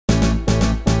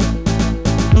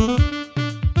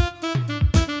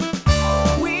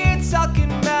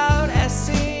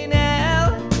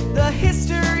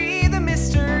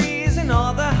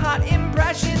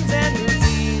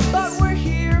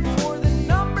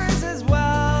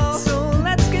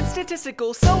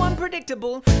egotistical, so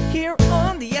unpredictable, here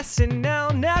on the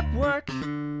SNL Network.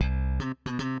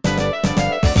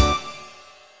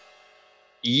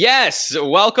 Yes,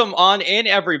 welcome on in,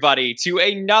 everybody, to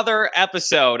another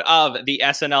episode of the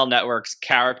SNL Network's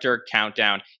Character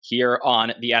Countdown here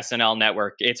on the SNL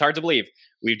Network. It's hard to believe.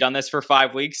 We've done this for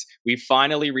 5 weeks. We've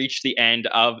finally reached the end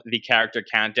of the Character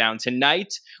Countdown.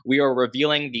 Tonight, we are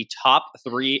revealing the top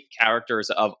 3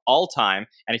 characters of all time.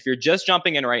 And if you're just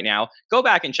jumping in right now, go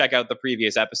back and check out the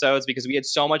previous episodes because we had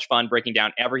so much fun breaking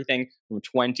down everything from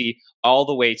 20 all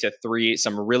the way to 3.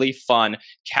 Some really fun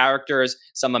characters.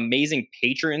 Some amazing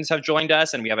patrons have joined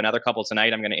us, and we have another couple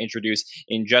tonight I'm going to introduce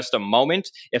in just a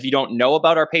moment. If you don't know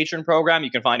about our patron program,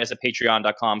 you can find us at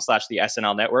patreon.com/the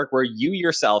SNL Network, where you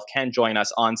yourself can join us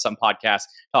on some podcasts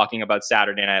talking about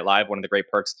Saturday Night Live, one of the great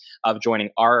perks of joining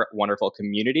our wonderful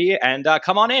community. And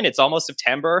come on in. It's almost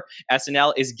September.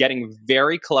 SNL is getting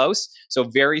very close. So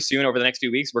very soon, over the next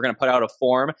few weeks, we're going to put out a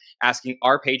form asking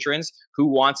our patrons who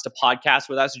wants to podcast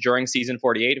with us during season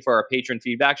 48 for our patron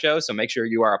feedback show. So make sure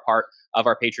you are a part of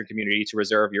our patron community to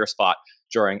reserve your spot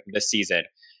during the season.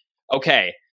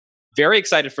 Okay. Very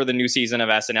excited for the new season of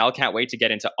SNL. Can't wait to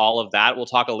get into all of that. We'll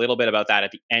talk a little bit about that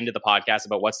at the end of the podcast,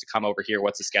 about what's to come over here,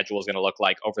 what's the schedule is going to look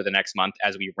like over the next month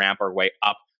as we ramp our way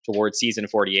up towards season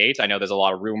 48. I know there's a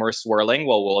lot of rumors swirling.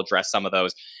 Well, we'll address some of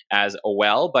those as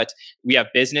well, but we have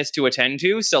business to attend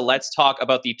to. So let's talk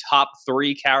about the top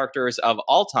 3 characters of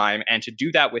all time. And to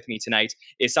do that with me tonight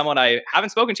is someone I haven't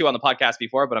spoken to on the podcast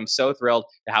before, but I'm so thrilled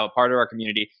to have a part of our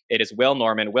community. It is Will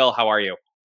Norman. Will, how are you?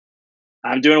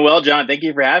 I'm doing well, John. Thank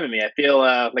you for having me. I feel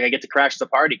like I get to crash the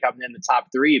party coming in the top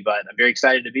 3, but I'm very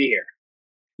excited to be here.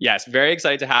 Yes, very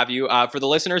excited to have you. For the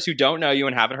listeners who don't know you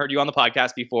and haven't heard you on the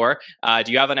podcast before,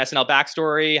 do you have an SNL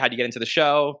backstory? How did you get into the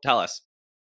show? Tell us.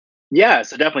 Yeah,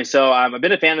 so definitely. So I've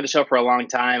been a fan of the show for a long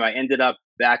time. I ended up,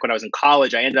 back when I was in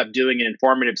college, I ended up doing an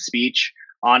informative speech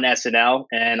on SNL,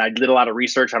 and I did a lot of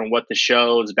research on what the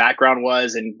show's background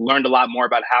was and learned a lot more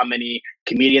about how many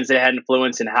comedians it had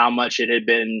influenced and how much it had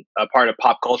been a part of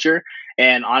pop culture.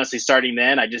 And honestly, starting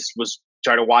then, I just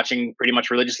started watching pretty much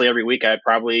religiously every week. I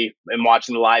probably am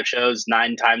watching the live shows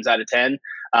 9 times out of 10,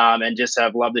 and just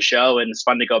have loved the show, and it's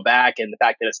fun to go back, and the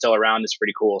fact that it's still around is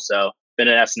pretty cool. So been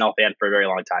an SNL fan for a very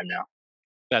long time now.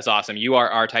 That's awesome. You are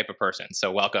our type of person. So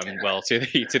welcome, Will, to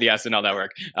the SNL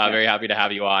Network. Very happy to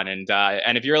have you on. And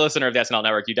if you're a listener of the SNL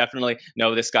Network, you definitely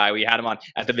know this guy. We had him on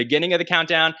at the beginning of the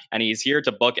countdown, and he's here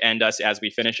to bookend us as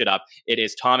we finish it up. It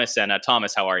is Thomas Senna.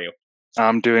 Thomas, how are you?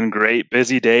 I'm doing great.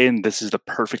 Busy day, and this is the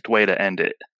perfect way to end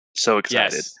it. So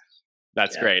excited. Yes.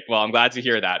 That's great. Well, I'm glad to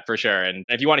hear that for sure. And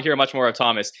if you want to hear much more of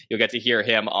Thomas, you'll get to hear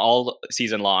him all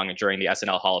season long during the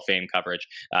SNL Hall of Fame coverage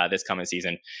this coming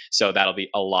season. So that'll be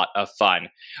a lot of fun.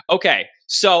 Okay,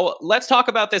 so let's talk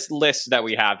about this list that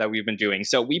we have that we've been doing.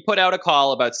 So we put out a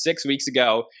call about 6 weeks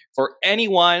ago for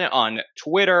anyone on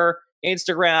Twitter,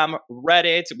 Instagram,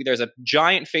 Reddit. There's a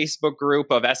giant Facebook group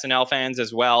of SNL fans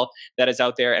as well that is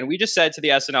out there. And we just said to the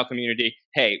SNL community,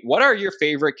 hey, what are your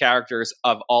favorite characters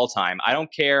of all time? I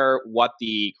don't care what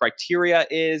the criteria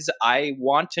is. I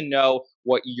want to know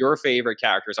what your favorite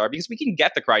characters are, because we can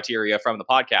get the criteria from the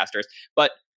podcasters,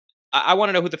 but I want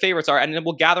to know who the favorites are, and then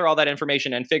we'll gather all that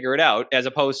information and figure it out, as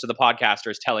opposed to the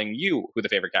podcasters telling you who the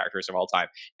favorite characters of all time.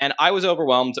 And I was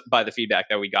overwhelmed by the feedback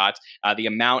that we got, the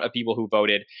amount of people who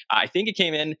voted. I think it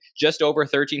came in just over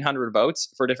 1,300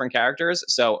 votes for different characters.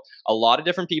 So a lot of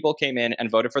different people came in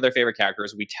and voted for their favorite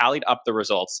characters. We tallied up the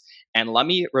results, and let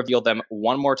me reveal them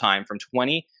one more time from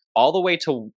 20 all the way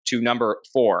to number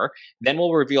 4. Then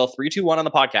we'll reveal 3, 2, 1 on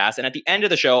the podcast. And at the end of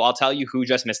the show, I'll tell you who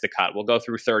just missed the cut. We'll go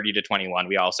through 30 to 21.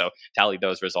 We also tallied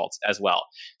those results as well.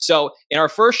 So in our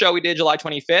first show we did July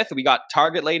 25th, we got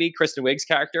Target Lady, Kristen Wiig's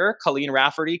character, Colleen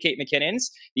Rafferty, Kate McKinnon's,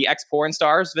 the ex-porn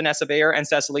stars, Vanessa Bayer and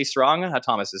Cecily Strong,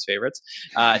 Thomas's favorites.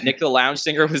 Nick the Lounge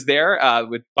Singer was there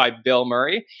by Bill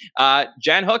Murray.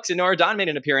 Jan Hooks and Nora Dunn made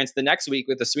an appearance the next week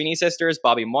with the Sweeney sisters.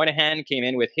 Bobby Moynihan came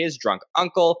in with his drunk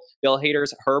uncle. Bill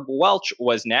Hader's Herb Welch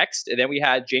was next. And then we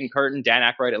had Jane Curtin, Dan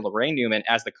Aykroyd, and Lorraine Newman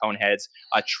as the Coneheads,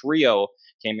 a trio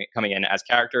coming in as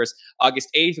characters. August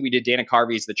 8th, we did Dana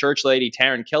Carvey's The Church Lady,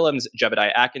 Taron Killam's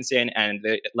Jebediah Atkinson, and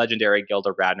the legendary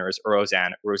Gilda Radner's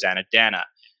Rosanna Dana.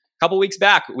 A couple weeks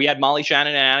back, we had Molly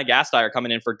Shannon and Anna Gasteyer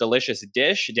coming in for Delicious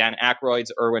Dish, Dan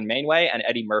Aykroyd's Erwin Mainway, and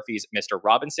Eddie Murphy's Mr.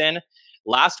 Robinson.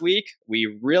 Last week,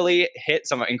 we really hit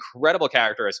some incredible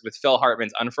characters with Phil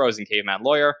Hartman's Unfrozen Caveman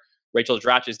Lawyer, Rachel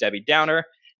Dratch's Debbie Downer,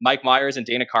 Mike Myers and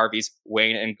Dana Carvey's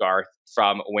Wayne and Garth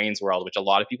from Wayne's World, which a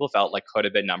lot of people felt like could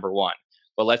have been number 1.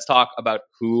 But let's talk about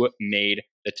who made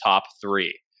the top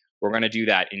 3. We're going to do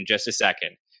that in just a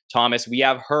second. Thomas, we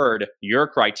have heard your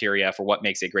criteria for what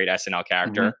makes a great SNL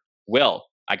character. Will,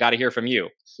 I got to hear from you.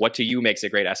 What to you makes a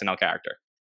great SNL character?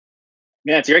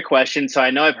 Yeah, it's a great question. So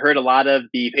I know I've heard a lot of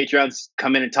the Patreons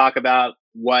come in and talk about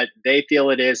what they feel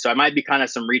it is. So I might be kind of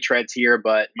some retreads here,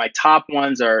 but my top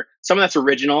ones are someone that's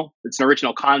original. It's an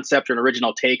original concept or an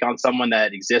original take on someone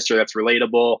that exists or that's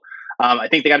relatable. I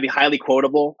think they got to be highly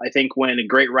quotable. I think when a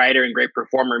great writer and great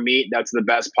performer meet, that's the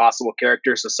best possible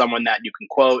character. So someone that you can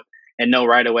quote and know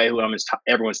right away who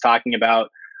everyone's talking about.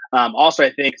 Also,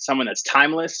 I think someone that's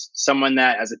timeless, someone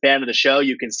that as a fan of the show,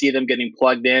 you can see them getting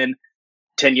plugged in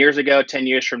 10 years ago, 10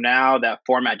 years from now. That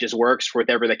format just works for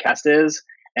whatever the cast is.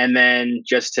 And then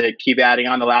just to keep adding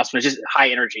on, the last one is just high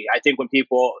energy. I think when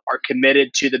people are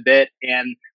committed to the bit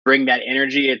and bring that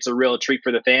energy, it's a real treat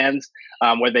for the fans,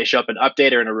 whether they show up in an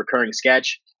update or in a recurring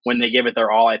sketch. When they give it their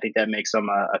all, I think that makes them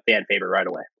a fan favorite right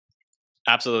away.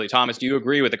 Absolutely. Thomas, do you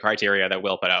agree with the criteria that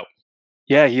Will put out?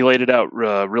 Yeah, he laid it out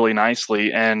really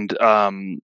nicely. And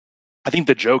I think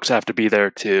the jokes have to be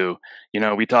there too.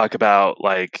 We talk about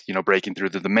breaking through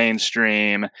to the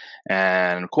mainstream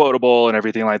and quotable and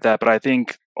everything like that. But I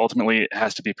think ultimately it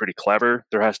has to be pretty clever.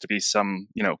 There has to be some,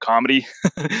 comedy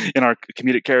in our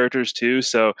comedic characters too.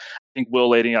 So I think Will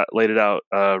laid it out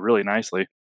really nicely.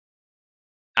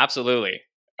 Absolutely.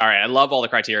 All right. I love all the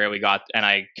criteria we got, and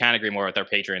I can't agree more with our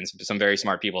patrons. Some very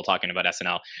smart people talking about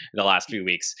SNL the last few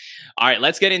weeks. All right.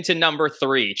 Let's get into number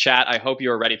 3. Chat, I hope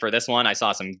you are ready for this one. I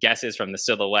saw some guesses from the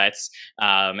silhouettes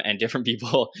and different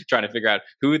people trying to figure out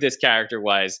who this character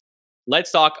was.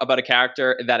 Let's talk about a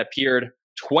character that appeared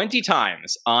 20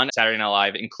 times on Saturday Night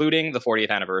Live, including the 40th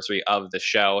anniversary of the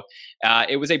show.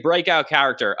 It was a breakout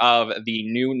character of the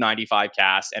new 95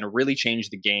 cast and really changed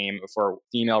the game for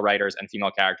female writers and female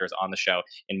characters on the show,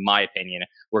 in my opinion.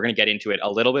 We're going to get into it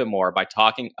a little bit more by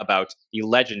talking about the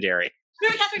legendary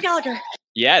Mary Catherine Gallagher.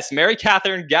 Yes, Mary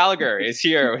Catherine Gallagher is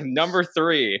here with number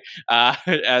 3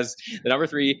 as the number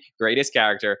 3 greatest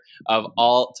character of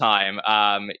all time.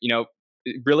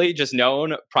 Really just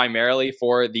known primarily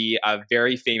for the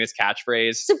very famous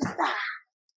catchphrase. Superstar.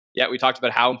 Yeah, we talked about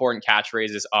how important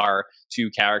catchphrases are to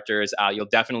characters. You'll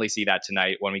definitely see that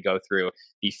tonight when we go through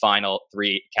the final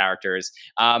 3 characters.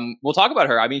 We'll talk about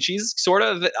her. I mean, she's sort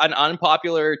of an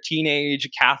unpopular teenage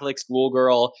Catholic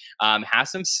schoolgirl,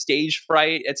 has some stage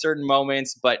fright at certain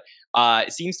moments, but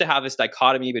seems to have this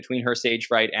dichotomy between her stage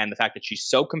fright and the fact that she's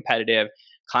so competitive,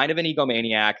 kind of an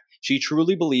egomaniac. She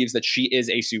truly believes that she is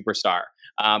a superstar.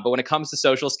 But when it comes to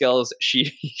social skills,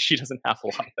 she doesn't have a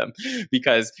lot of them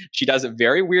because she does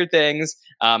very weird things.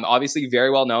 Obviously,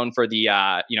 very well known for the,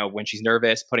 when she's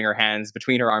nervous, putting her hands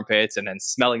between her armpits and then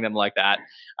smelling them like that.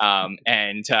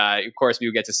 Of course, we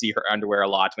would get to see her underwear a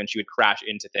lot when she would crash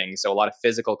into things. So a lot of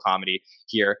physical comedy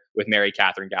here with Mary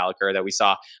Catherine Gallagher that we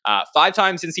saw 5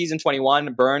 times in season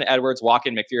 21, Byrne, Edwards,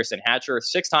 Walken, McPherson, Hatcher,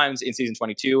 6 times in season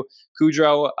 22,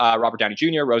 Kudrow, Robert Downey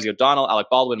Jr., Rosie O'Donnell, Alec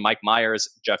Baldwin, Mike Myers,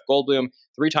 Jeff Goldblum,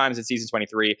 3 times in season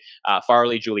 23,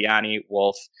 Farley, Giuliani,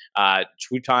 Wolf,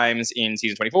 2 times in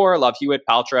season 24, Love Hewitt,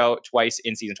 Paltrow, twice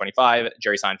in season 25,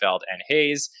 Jerry Seinfeld, and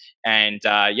Hayes. And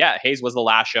Hayes was the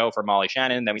last show for Molly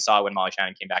Shannon. Then we saw when Molly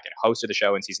Shannon came back and hosted the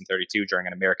show in season 32 during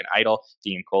an American Idol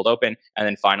themed cold open, and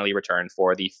then finally returned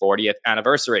for the 40th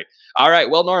anniversary. All right,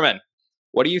 Will Norman,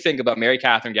 what do you think about Mary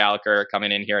Catherine Gallagher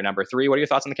coming in here at number 3? What are your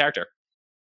thoughts on the character?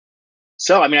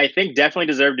 So, I mean, I think definitely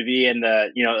deserve to be in the,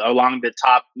 along the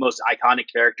top most iconic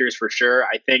characters for sure.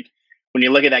 I think when you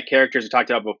look at that character, as we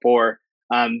talked about before,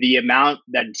 the amount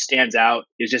that stands out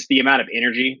is just the amount of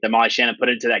energy that Molly Shannon put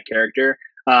into that character.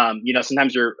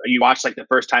 Sometimes you watch like the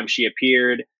first time she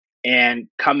appeared and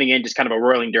coming in just kind of a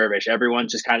whirling dervish.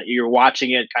 Everyone's just kind of, you're watching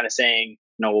it kind of saying,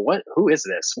 who is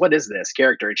this? What is this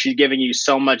character? And she's giving you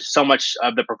so much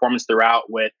of the performance throughout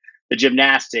with the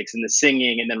gymnastics and the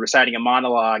singing and then reciting a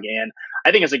monologue. And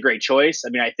I think it's a great choice. I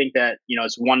mean, I think that,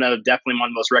 it's definitely one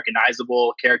of the most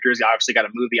recognizable characters. Obviously got a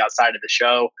movie outside of the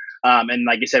show. And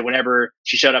like you said, whenever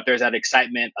she showed up, there's that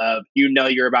excitement of,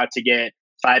 you're about to get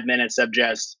 5 minutes of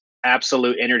just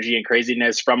absolute energy and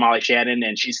craziness from Molly Shannon.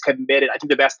 And she's committed. I think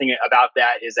the best thing about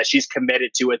that is that she's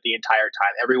committed to it the entire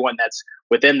time. Everyone that's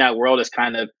within that world is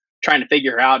kind of trying to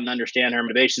figure her out and understand her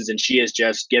motivations. And she is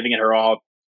just giving it her all,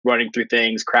 running through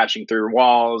things, crashing through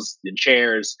walls and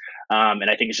chairs. And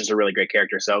I think it's just a really great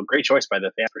character. So great choice by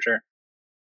the fan for sure.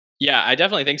 Yeah, I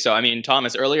definitely think so. I mean,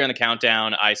 Thomas, earlier in the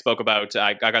countdown, I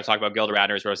got to talk about Gilda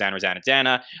Radner's Roseanne,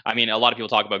 Dana. I mean, a lot of people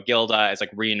talk about Gilda as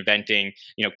like reinventing,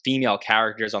 female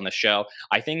characters on the show.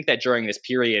 I think that during this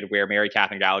period where Mary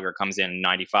Catherine Gallagher comes in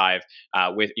 95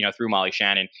 through Molly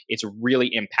Shannon, it's really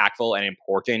impactful and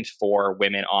important for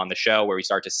women on the show where we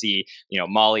start to see,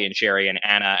 Molly and Sherry and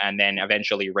Anna, and then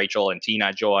eventually Rachel and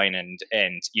Tina join and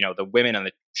the women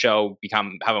show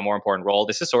have a more important role.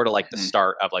 This is sort of like the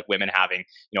start of like women having,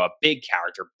 a big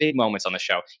character, big moments on the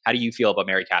show. How do you feel about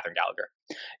Mary Catherine Gallagher?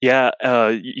 Yeah,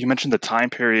 you mentioned the time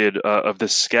period of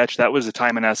this sketch. That was a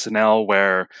time in SNL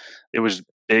where it was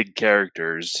big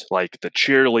characters like the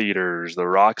cheerleaders, the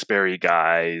Roxbury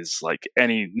guys, like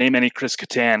name any Chris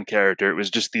Kattan character. It was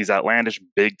just these outlandish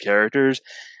big characters,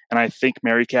 and I think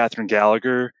Mary Catherine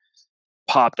Gallagher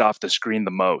popped off the screen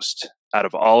the most out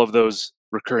of all of those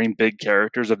recurring big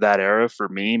characters of that era. For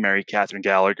me, Mary Catherine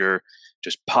Gallagher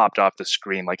just popped off the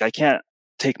screen. Like, I can't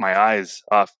take my eyes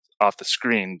off the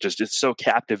screen. Just, it's so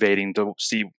captivating to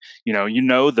see,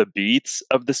 the beats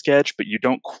of the sketch, but you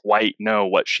don't quite know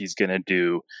what she's going to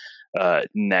do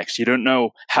next. You don't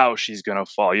know how she's going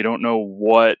to fall. You don't know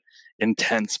what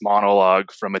intense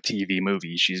monologue from a TV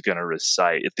movie she's going to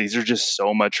recite. These are just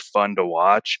so much fun to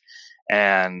watch.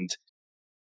 And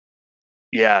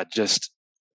yeah, just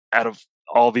out of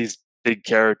all these big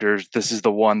characters, this is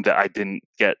the one that I didn't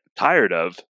get tired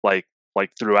of.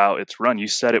 Like throughout its run. You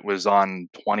said it was on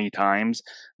 20 times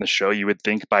the show. You would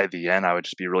think by the end I would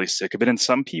just be really sick of it, and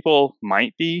some people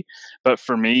might be, but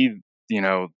for me,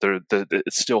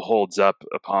 it still holds up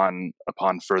upon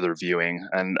further viewing.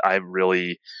 And I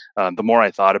really, the more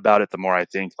I thought about it, the more I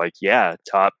think like, yeah,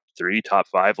 top 3, top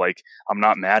 5. Like, I'm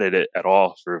not mad at it at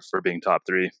all for being top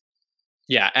 3.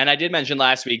 Yeah, and I did mention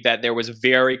last week that there was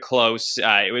very close.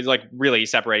 It was like really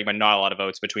separating, but not a lot of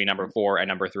votes between number 4 and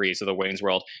number 3. So the Wayne's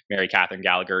World, Mary Catherine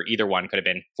Gallagher, either one could have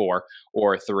been 4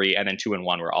 or 3, and then 2 and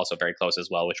 1 were also very close as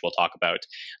well, which we'll talk about.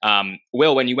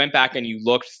 Will, when you went back and you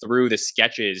looked through the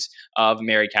sketches of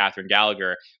Mary Catherine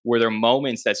Gallagher, were there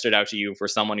moments that stood out to you for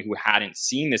someone who hadn't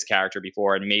seen this character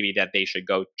before, and maybe that they should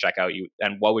go check out?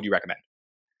 And what would you recommend?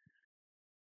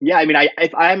 Yeah, I mean,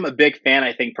 I'm a big fan,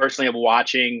 I think, personally, of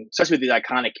watching, especially with these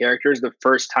iconic characters, the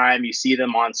first time you see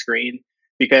them on screen.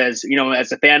 Because,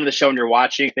 as a fan of the show and you're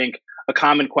watching, I think a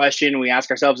common question we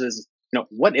ask ourselves is,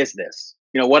 what is this?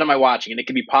 What am I watching? And it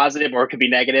could be positive or it could be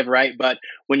negative, right? But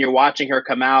when you're watching her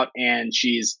come out and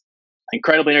she's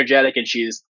incredibly energetic and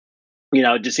she's,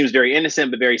 just seems very innocent,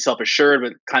 but very self-assured,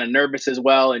 but kind of nervous as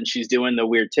well. And she's doing the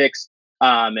weird ticks.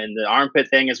 And the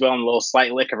armpit thing as well, and a little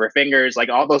slight lick of her fingers, like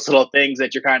all those little things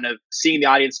that you're kind of seeing the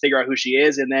audience figure out who she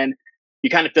is. And then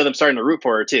you kind of feel them starting to root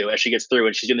for her too, as she gets through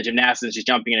and she's doing the gymnastics, she's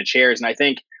jumping into chairs. And I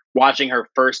think watching her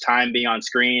first time being on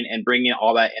screen and bringing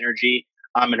all that energy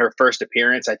in her first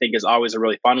appearance, I think is always a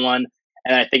really fun one.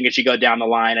 And I think as you go down the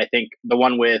line, I think the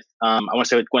one with, I want to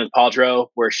say with Gwyneth Paltrow,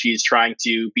 where she's trying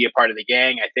to be a part of the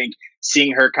gang, I think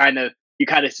seeing her you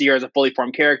kind of see her as a fully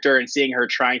formed character and seeing her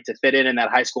trying to fit in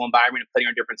that high school environment and putting her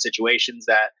in different situations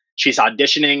that she's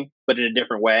auditioning, but in a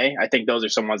different way. I think those are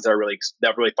some ones that are really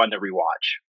fun to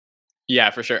rewatch.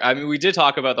 Yeah, for sure. I mean, we did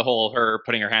talk about the whole her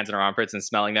putting her hands in her armpits and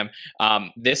smelling them.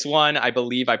 This one, I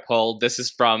believe I pulled. This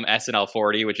is from SNL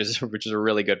 40, which is a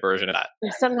really good version of that.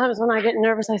 Sometimes when I get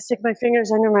nervous, I stick my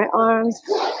fingers under my arms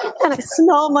and I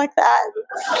smell them like that.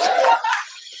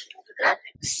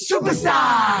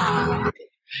 Superstar!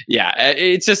 Yeah,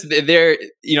 it's just there.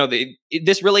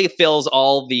 This really fills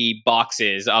all the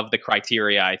boxes of the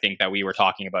criteria I think that we were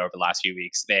talking about over the last few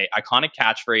weeks. The iconic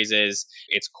catchphrases,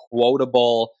 it's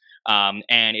quotable,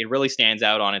 and it really stands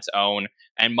out on its own.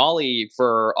 And Molly,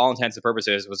 for all intents and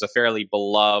purposes, was a fairly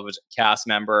beloved cast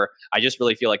member. I just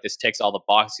really feel like this ticks all the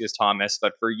boxes, Thomas.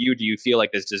 But for you, do you feel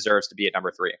like this deserves to be at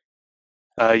number 3?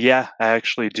 Yeah, I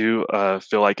actually do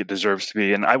feel like it deserves to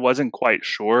be. And I wasn't quite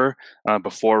sure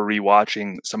before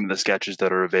rewatching some of the sketches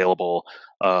that are available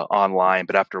online.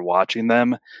 But after watching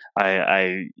them,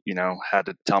 I had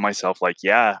to tell myself, like,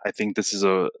 yeah, I think this is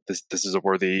a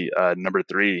worthy number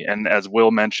 3. And as Will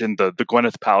mentioned, the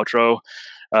Gwyneth Paltrow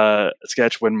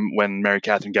sketch when Mary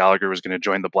Catherine Gallagher was going to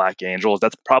join the Black Angels,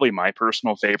 that's probably my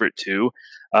personal favorite too.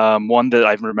 One that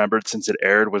I've remembered since it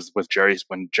aired was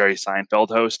when Jerry Seinfeld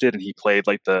hosted, and he played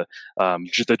like the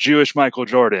Jewish Michael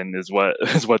Jordan is what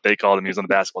they called him. He was on the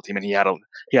basketball team, and he had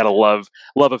a love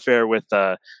affair with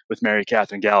Mary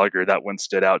Catherine Gallagher. That one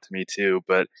stood out to me too.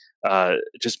 But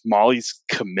just Molly's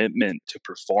commitment to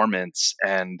performance,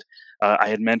 and I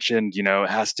had mentioned, it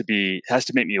has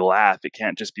to make me laugh. It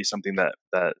can't just be something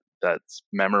that's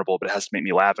memorable, but it has to make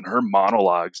me laugh. And her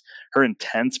monologues, her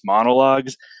intense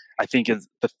monologues, I think is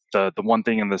the one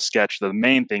thing in the sketch, the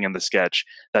main thing in the sketch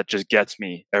that just gets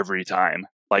me every time.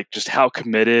 Like, just how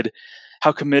committed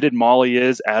Molly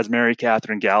is as Mary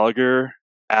Catherine Gallagher,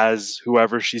 as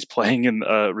whoever she's playing and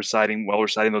reciting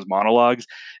those monologues,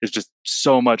 is just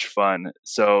so much fun.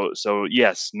 So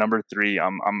yes, number 3.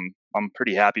 I'm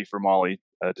pretty happy for Molly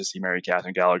to see Mary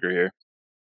Catherine Gallagher here.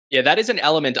 Yeah, that is an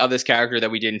element of this character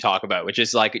that we didn't talk about, which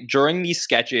is like during these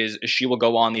sketches, she will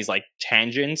go on these like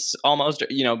tangents almost,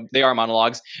 they are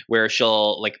monologues where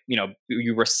she'll like,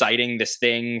 you reciting this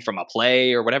thing from a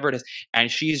play or whatever it is. And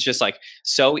she's just like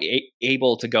so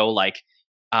able to go like,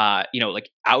 like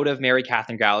out of Mary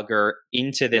Catherine Gallagher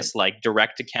into this like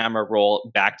direct to camera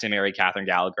role back to Mary Catherine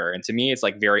Gallagher. And to me, it's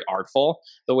like very artful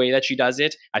the way that she does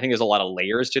it. I think there's a lot of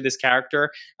layers to this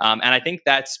character. And I think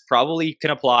that's probably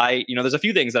can apply, there's a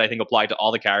few things that I think apply to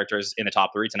all the characters in the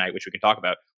top 3 tonight, which we can talk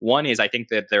about. One is I think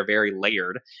that they're very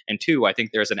layered. And 2, I think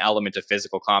there's an element of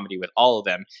physical comedy with all of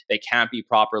them. They can't be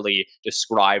properly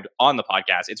described on the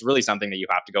podcast. It's really something that you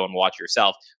have to go and watch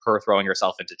yourself, her throwing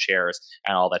herself into chairs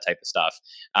and all that type of stuff.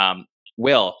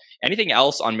 Will, anything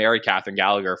else on Mary Catherine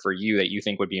Gallagher for you that you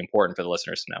think would be important for the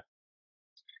listeners to know?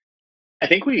 I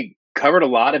think we covered a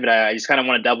lot of it. I just kind of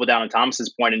want to double down on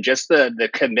Thomas's point and just the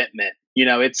commitment.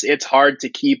 It's hard to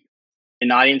keep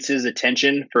an audience's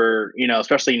attention for,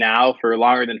 especially now for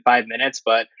longer than 5 minutes.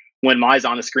 But when Mai's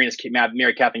on the screen, it's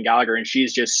Mary Catherine Gallagher, and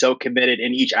she's just so committed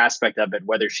in each aspect of it,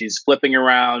 whether she's flipping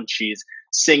around, she's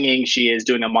singing, she is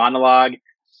doing a monologue.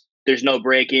 There's no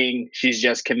breaking. She's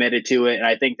just committed to it. And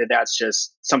I think that that's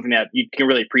just something that you can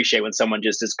really appreciate when someone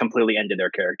just is completely into their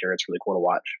character. It's really cool to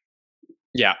watch.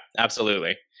 Yeah,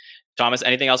 absolutely. Thomas,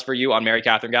 anything else for you on Mary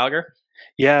Catherine Gallagher?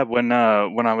 Yeah, when I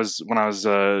was doing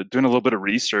a little bit of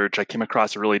research, I came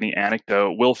across a really neat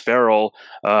anecdote. Will Ferrell,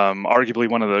 arguably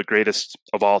one of the greatest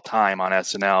of all time on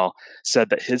SNL, said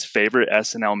that his favorite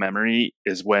SNL memory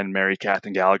is when Mary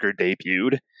Catherine Gallagher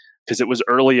debuted, because it was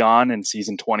early on in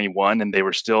season 21, and they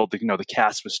were still, the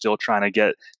cast was still trying to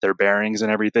get their bearings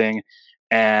and everything.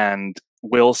 And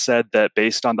Will said that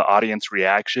based on the audience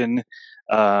reaction,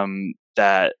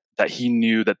 that he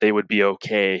knew that they would be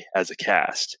okay as a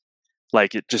cast.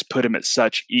 Like, it just put him at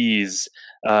such ease,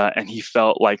 and he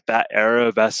felt like that era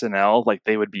of SNL, like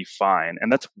they would be fine.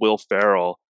 And that's Will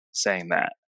Ferrell saying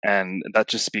that, and that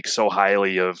just speaks so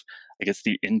highly of, I guess,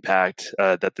 the impact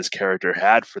that this character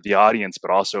had for the audience,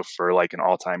 but also for like an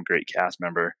all-time great cast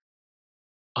member.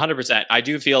 100%. I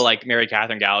do feel like Mary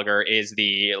Catherine Gallagher is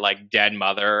the like dead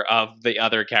mother of the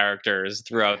other characters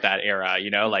throughout that era,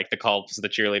 like the Culps, the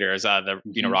cheerleaders,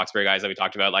 the, Roxbury guys that we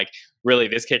talked about. Like, really,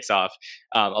 this kicks off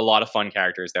a lot of fun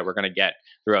characters that we're going to get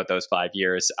throughout those 5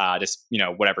 years. Just,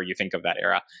 whatever you think of that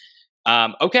era.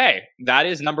 Okay, that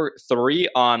is number 3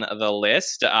 on the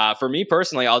list. For me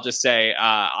personally, I'll just say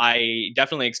I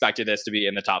definitely expected this to be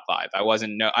in the top 5.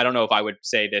 I don't know if I would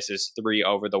say this is 3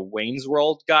 over the Wayne's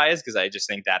World guys, because I just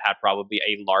think that had probably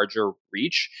a larger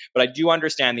reach. But I do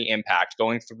understand the impact.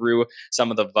 Going through some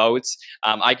of the votes,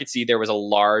 I could see there was a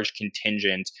large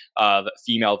contingent of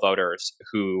female voters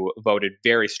who voted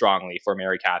very strongly for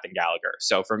Mary Catherine Gallagher.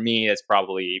 So for me, it's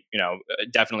probably,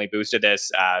 definitely boosted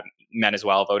this. Men as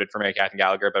well voted for Mary Catherine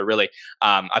Gallagher, but really,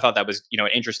 I thought that was, an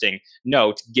interesting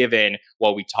note given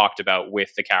what we talked about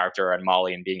with the character and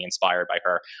Molly and being inspired by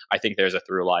her. I think there's a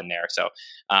through line there. So,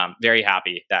 very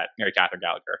happy that Mary Catherine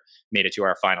Gallagher made it to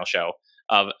our final show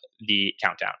of the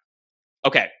countdown.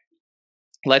 Okay.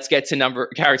 Let's get to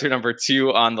character number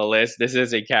 2 on the list. This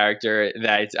is a character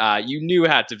that you knew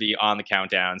had to be on the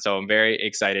countdown. So I'm very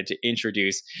excited to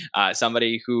introduce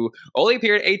somebody who only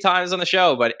appeared 8 times on the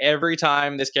show, but every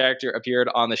time this character appeared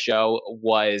on the show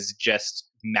was just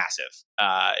massive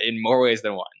in more ways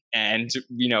than one. And,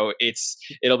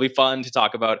 it'll be fun to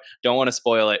talk about. Don't want to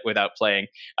spoil it without playing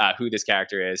who this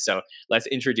character is. So let's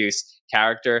introduce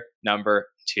character number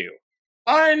 2.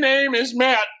 My name is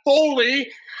Matt Foley,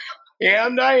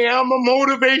 and I am a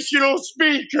motivational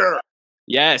speaker.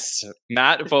 Yes,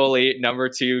 Matt Foley, number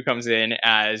 2, comes in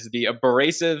as the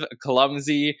abrasive,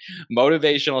 clumsy,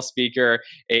 motivational speaker,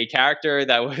 a character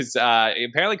that was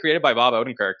apparently created by Bob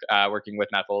Odenkirk, working with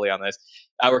Matt Foley on this,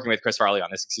 working with Chris Farley on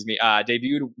this,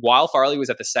 debuted while Farley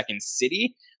was at the Second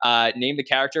City, named the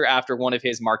character after one of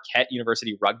his Marquette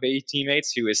University rugby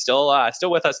teammates, who is still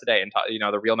with us today, and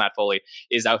the real Matt Foley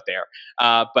is out there.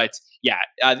 But yeah,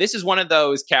 this is one of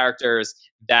those characters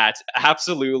that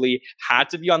absolutely had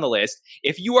to be on the list.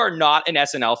 If you are not an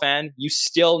SNL fan, you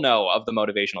still know of the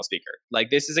motivational speaker. Like,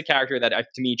 this is a character that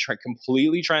to me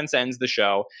completely transcends the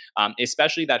show,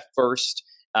 especially that first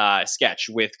sketch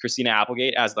with Christina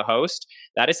Applegate as the host.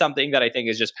 That is something that I think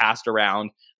is just passed around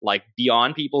like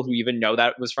beyond people who even know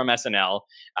that was from SNL.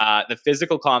 The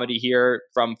physical comedy here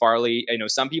from Farley,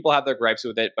 some people have their gripes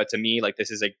with it, but to me, like, this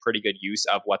is a pretty good use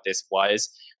of what this was.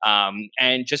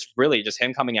 And just really just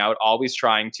him coming out, always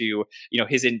trying to,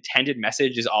 his intended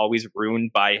message is always ruined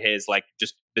by his like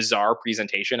just bizarre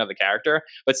presentation of the character,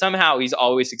 but somehow he's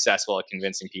always successful at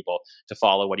convincing people to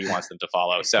follow what he wants them to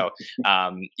follow. So,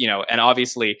 and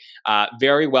obviously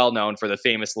very well known for the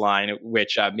famous line,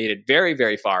 which made it very,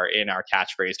 very far in our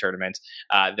catchphrase tournament.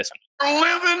 This one.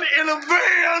 Living in a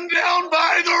van down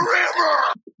by the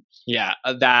river. Yeah,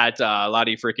 that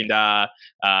la-di freaking da,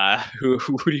 who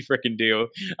do you freaking do?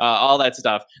 All that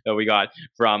stuff that we got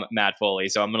from Matt Foley.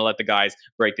 So I'm going to let the guys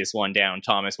break this one down.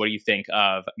 Thomas, what do you think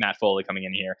of Matt Foley coming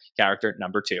in here? Character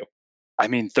number 2. I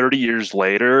mean, 30 years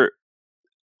later,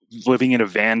 living in a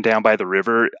van down by the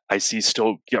river, I see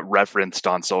still get referenced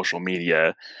on social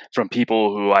media from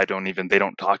people who they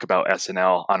don't talk about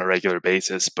SNL on a regular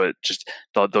basis, but just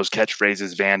those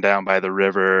catchphrases, van down by the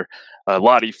river,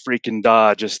 Lottie freaking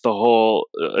da, just the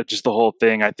whole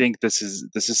thing. I think this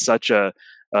is such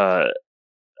an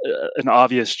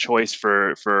obvious choice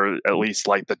for at least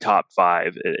like the top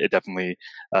 5. It definitely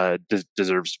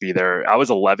deserves to be there. I was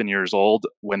 11 years old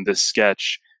when this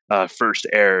sketch first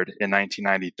aired in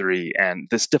 1993, and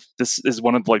this is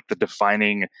one of like the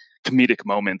defining comedic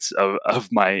moments of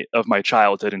my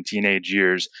childhood and teenage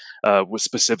years. Was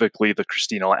specifically the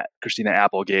Christina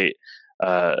Applegate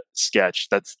sketch.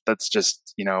 That's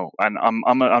just, and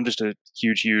I'm just a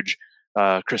huge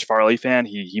Chris Farley fan.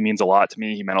 He means a lot to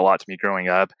me. He meant a lot to me growing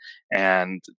up,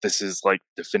 and this is like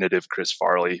definitive Chris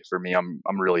Farley for me. I'm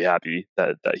really happy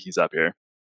that he's up here.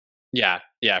 Yeah,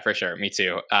 for sure. Me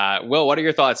too. Will, what are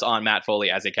your thoughts on Matt Foley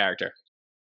as a character?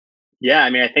 Yeah, I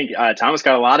mean, I think Thomas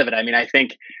got a lot of it. I mean, I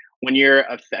think when you're,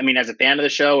 as a fan of the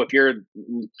show, if you're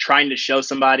trying to show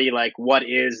somebody like what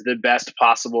is the best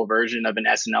possible version of an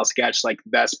SNL sketch, like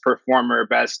best performer,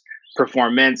 best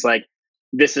performance, like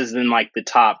this is in like the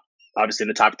top, obviously in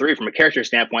the top 3 from a character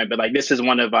standpoint, but like this is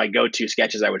one of my go-to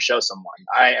sketches I would show someone.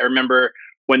 I remember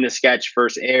when the sketch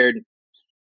first aired.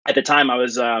 At the time, I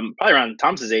was probably around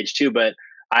Thomas's age too, but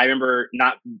I remember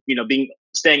not,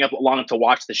 staying up long enough to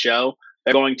watch the show,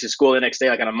 going to school the next day,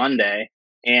 like on a Monday.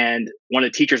 And one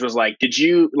of the teachers was like, did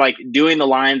you like doing the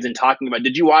lines and talking about,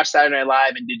 did you watch Saturday Night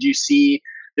Live? And did you see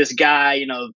this guy,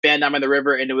 van down by the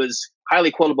river? And it was highly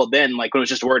quotable then, like when it was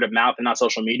just word of mouth and not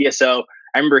social media. So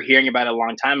I remember hearing about it a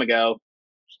long time ago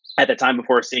at the time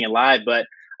before seeing it live. But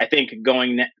I think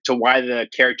going to why the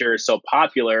character is so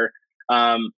popular,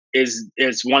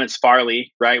 is one, it's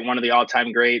Farley, right? One of the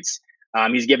all-time greats.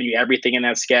 He's giving you everything in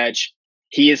that sketch.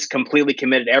 He is completely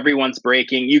committed. Everyone's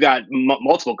breaking. You got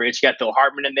multiple greats. You got Phil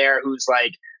Hartman in there, who's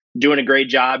like doing a great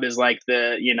job as like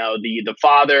the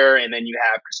father, and then you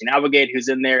have Christine Applegate, who's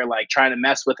in there like trying to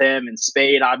mess with him, and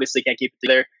Spade obviously can't keep it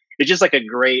together. It's just like a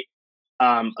great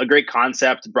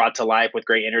concept brought to life with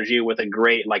great energy, with a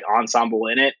great like ensemble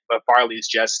in it. But Farley's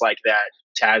just like that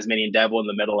Tasmanian devil in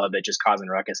the middle of it, just causing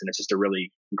ruckus, and it's just a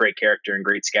really great character and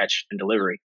great sketch and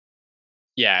delivery.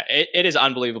 Yeah, it is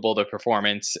unbelievable, the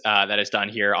performance that is done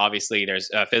here. Obviously, there's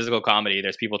physical comedy.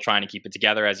 There's people trying to keep it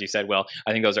together, as you said, Will.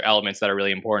 I think those are elements that are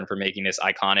really important for making this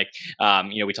iconic.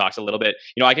 We talked a little bit.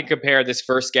 I can compare this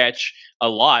first sketch a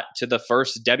lot to the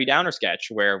first Debbie Downer sketch,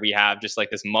 where we have just like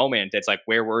this moment. It's like,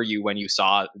 where were you when you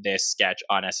saw this sketch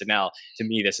on SNL? To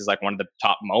me, this is like one of the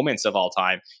top moments of all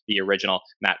time, the original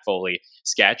Matt Foley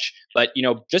sketch. But,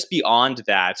 just beyond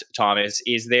that, Thomas,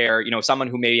 is there, someone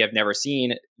who maybe have never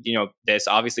seen, this?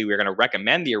 Obviously, we're going to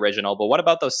recommend the original, but what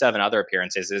about those 7 other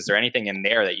appearances? Is there anything in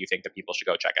there that you think that people should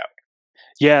go check out?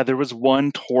 Yeah, there was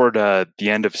one toward the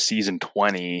end of season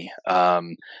 20.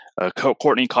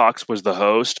 Courtney Cox was the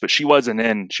host, but she wasn't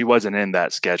in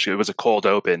that sketch. It was a cold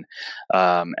open,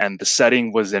 and the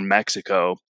setting was in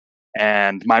Mexico.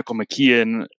 And Michael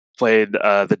McKean played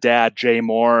the dad, Jay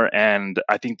Moore, and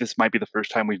I think this might be the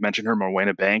first time we've mentioned her.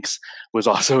 Morwenna Banks was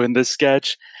also in this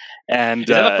sketch. And is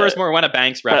that the first Morwenna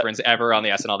Banks reference ever on the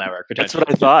SNL network? That's what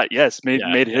I thought. Yes,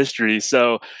 made history.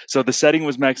 So the setting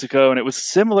was Mexico, and it was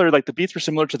similar. Like the beats were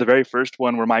similar to the very first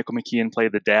one, where Michael McKean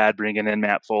played the dad, bringing in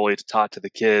Matt Foley to talk to the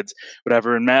kids,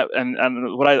 whatever. And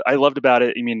and what I loved about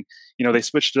it, they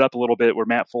switched it up a little bit, where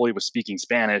Matt Foley was speaking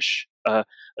Spanish.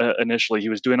 Initially, he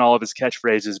was doing all of his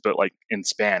catchphrases, but like in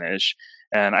Spanish,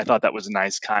 and I thought that was a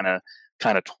nice kind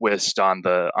of twist on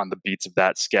the beats of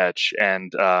that sketch.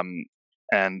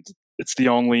 And it's the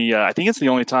only I think it's the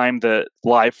only time that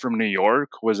Live from New York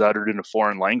was uttered in a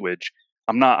foreign language.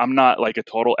 I'm not like a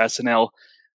total SNL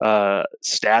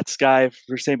stats guy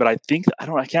per se, but I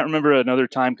can't remember another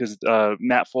time, because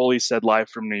Matt Foley said Live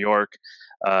from New York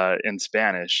in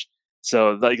Spanish.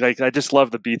 So like I just love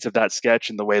the beats of that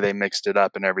sketch and the way they mixed it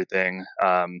up and everything.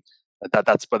 But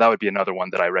that would be another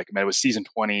one that I recommend. It was season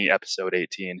 20, episode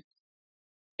 18.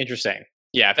 Interesting.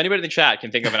 Yeah, if anybody in the chat can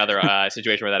think of another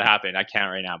situation where that happened, I can't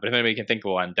right now. But if anybody can think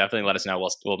of one, definitely let us know.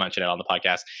 We'll mention it on the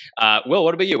podcast. Will,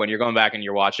 what about you? When you're going back and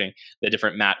you're watching the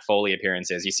different Matt Foley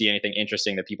appearances, you see anything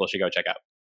interesting that people should go check out?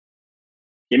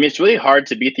 I mean, it's really hard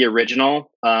to beat the original.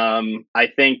 I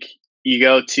think you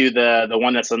go to the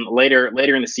one that's later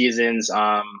in the seasons.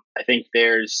 I think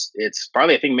it's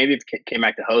Farley. I think maybe it came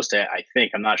back to host it. I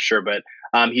think I'm not sure, but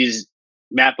he's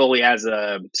Matt Foley as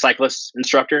a cyclist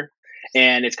instructor,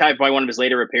 and it's kind of probably one of his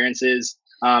later appearances.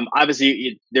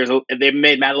 Obviously, they've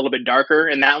made Matt a little bit darker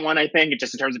in that one. I think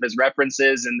just in terms of his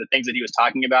references and the things that he was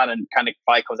talking about, and kind of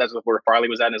probably coincides with where Farley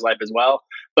was at in his life as well.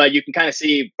 But you can kind of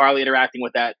see Farley interacting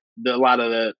with that. A lot of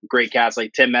the great cast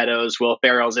like Tim Meadows, Will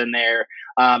Ferrell's in there,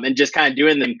 and just kind of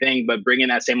doing the thing, but bringing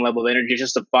that same level of energy. It's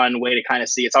just a fun way to kind of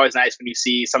see. It's always nice when you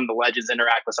see some of the legends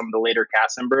interact with some of the later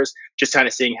cast members, just kind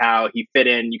of seeing how he fit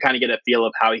in. You kind of get a feel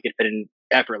of how he could fit in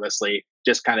effortlessly,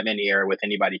 just kind of any era with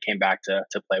anybody he came back to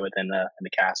play within the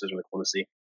cast. It was really cool to see.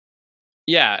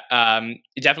 Yeah,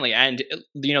 definitely. And,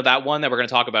 that one that we're going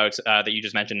to talk about that you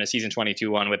just mentioned, the season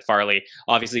 22 one with Farley,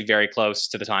 obviously very close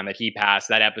to the time that he passed.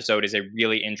 That episode is a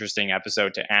really interesting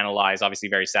episode to analyze. Obviously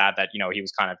very sad that, he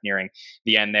was kind of nearing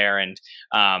the end there. And,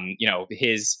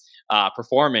 his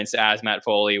performance as Matt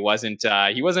Foley wasn't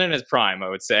in his prime, I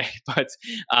would say. But,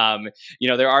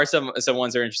 there are some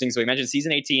ones that are interesting. So we mentioned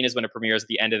season 18 is when it premieres at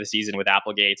the end of the season with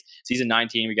Applegate. Season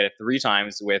 19, we get it 3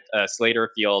 times with Slater,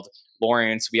 Field,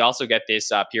 Lawrence. We also get this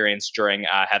appearance during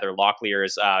Heather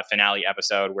Locklear's finale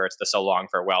episode where it's the So Long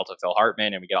Farewell to Phil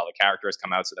Hartman, and we get all the characters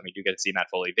come out, so then we do get to see Matt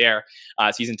Foley there.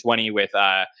 Season 20 with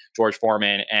George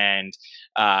Foreman and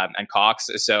Cox,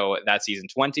 so that's season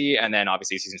 20, and then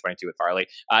obviously season 22 with Farley.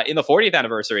 In the 40th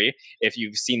anniversary, if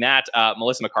you've seen that,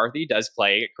 Melissa McCarthy does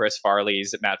play Chris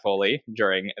Farley's Matt Foley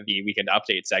during the Weekend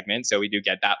Update segment, so we do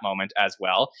get that moment as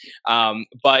well.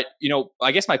 But,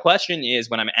 I guess my question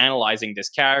is, when I'm analyzing this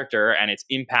character and its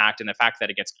impact and the fact that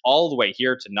it gets all the way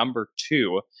here to number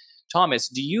 2, Thomas,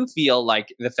 do you feel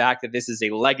like the fact that this is a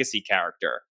legacy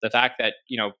character, the fact that,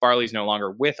 Farley's no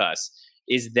longer with us,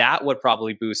 is that what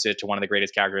probably boosts it to one of the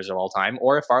greatest characters of all time?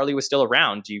 Or if Farley was still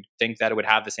around, do you think that it would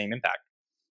have the same impact?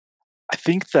 I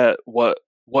think that what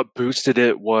boosted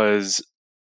it was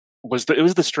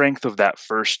the strength of that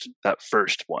first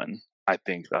one. I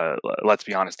think, let's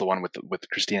be honest, the one with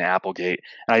Christina Applegate,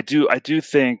 and I do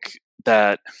think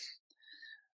that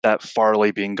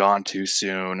Farley being gone too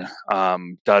soon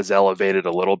does elevate it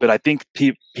a little bit. I think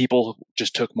people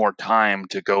just took more time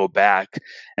to go back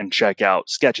and check out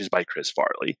sketches by Chris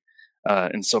Farley,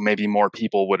 and so maybe more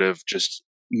people would have just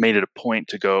made it a point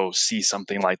to go see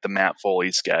something like the Matt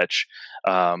Foley sketch.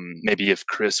 Maybe if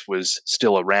Chris was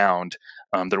still around,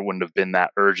 there wouldn't have been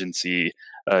that urgency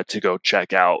to go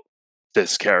check out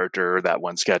this character or that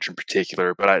one sketch in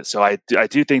particular. But I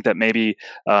do think that maybe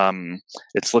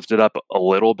it's lifted up a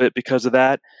little bit because of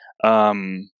that. I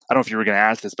don't know if you were going to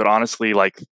ask this, but honestly,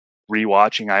 like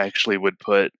rewatching, I actually would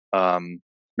put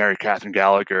Mary Catherine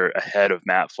Gallagher ahead of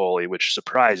Matt Foley, which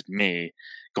surprised me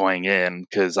going in,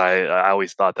 because I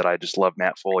always thought that I just loved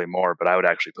Matt Foley more, but I would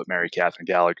actually put Mary Catherine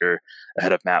Gallagher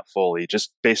ahead of Matt Foley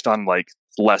just based on like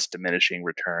less diminishing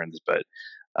returns. But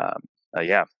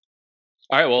yeah.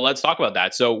 All right, well, let's talk about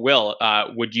that. So, Will,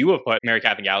 would you have put Mary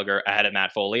Catherine Gallagher ahead of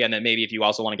Matt Foley? And then maybe if you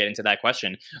also want to get into that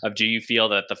question of, do you feel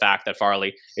that the fact that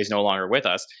Farley is no longer with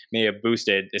us may have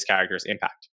boosted this character's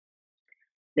impact?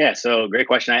 Yeah, so great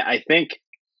question. I think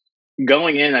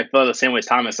going in, I feel the same way as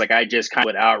Thomas. Like, I just kind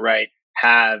of would outright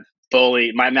have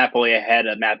Matt Foley ahead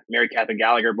of Mary Catherine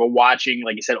Gallagher. But watching,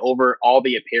 like you said, over all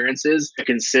the appearances, the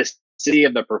consistency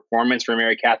of the performance for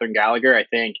Mary Catherine Gallagher, I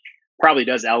think probably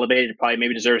does elevate it. Probably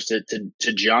maybe deserves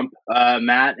to jump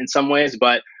Matt in some ways.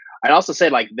 But I'd also say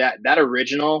like that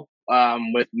original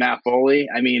with Matt Foley,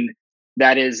 I mean,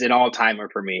 that is an all-timer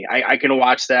for me. I can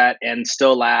watch that and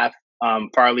still laugh.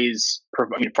 Farley as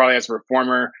a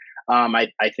performer, I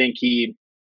think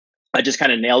I just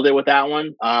kind of nailed it with that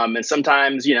one. And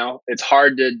sometimes,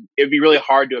 it'd be really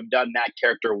hard to have done that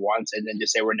character once and then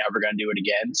just say, we're never going to do it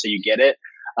again. So you get it.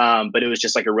 But it was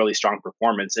just like a really strong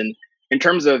performance. And in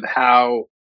terms of how,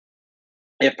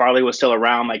 if Farley was still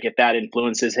around, like if that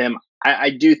influences him, I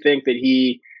do think that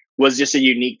he was just a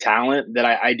unique talent that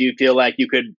I do feel like you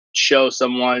could show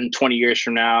someone 20 years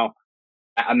from now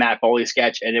a Matt Foley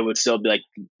sketch and it would still be like,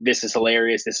 this is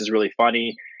hilarious. This is really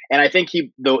funny. And I think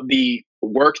the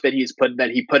work that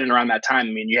he put in around that time,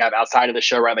 I mean, you have outside of the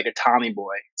show, right? Like a Tommy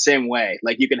Boy, same way.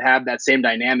 Like you can have that same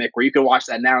dynamic where you can watch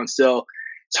that now and still,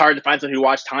 it's hard to find someone who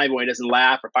watched Tommy Boy and doesn't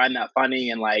laugh or find that funny.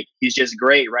 And like, he's just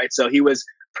great, right? So he was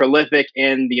prolific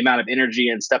in the amount of energy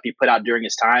and stuff he put out during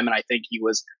his time. And I think he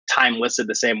was time listed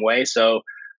the same way. So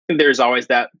think there's always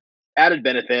that added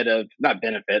benefit of, not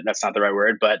benefit, that's not the right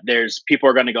word, but there's people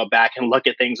are going to go back and look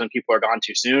at things when people are gone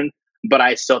too soon. But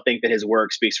I still think that his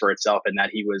work speaks for itself and that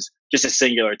he was just a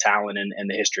singular talent in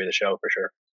the history of the show for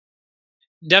sure.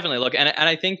 Definitely. Look, and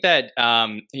I think that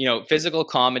physical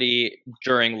comedy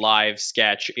during live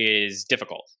sketch is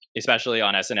difficult, especially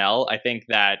on SNL. I think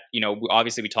that,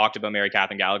 obviously we talked about Mary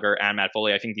Catherine Gallagher and Matt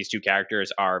Foley. I think these two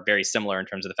characters are very similar in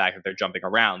terms of the fact that they're jumping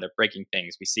around, they're breaking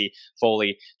things. We see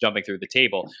Foley jumping through the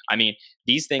table. I mean,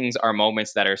 these things are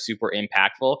moments that are super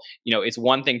impactful. It's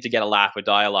one thing to get a laugh with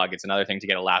dialogue. It's another thing to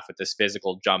get a laugh with this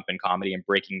physical jump in comedy and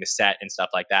breaking the set and stuff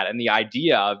like that. And the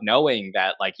idea of knowing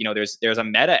that, there's a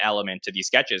meta element to these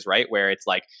sketches, right? Where it's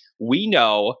like, we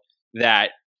know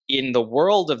that in the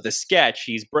world of the sketch,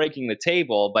 he's breaking the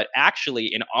table, but actually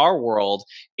in our world,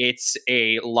 it's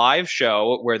a live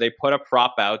show where they put a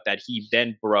prop out that he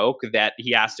then broke, that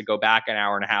he has to go back an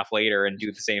hour and a half later and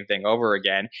do the same thing over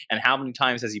again. And how many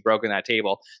times has he broken that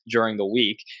table during the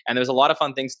week? And there's a lot of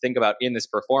fun things to think about in this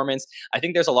performance. I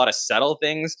think there's a lot of subtle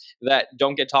things that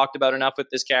don't get talked about enough with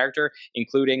this character,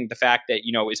 including the fact that,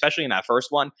 especially in that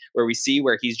first one, where we see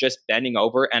where he's just bending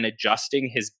over and adjusting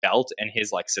his belt and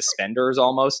his suspenders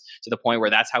almost to the point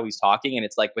where that's how he's talking. And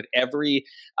it's like with every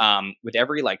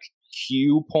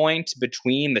cue point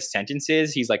between the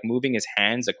sentences, he's moving his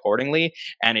hands accordingly.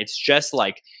 And it's just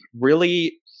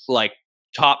really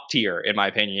top tier, in my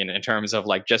opinion, in terms of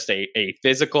just a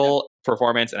physical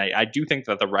performance. And I do think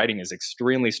that the writing is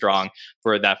extremely strong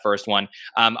for that first one.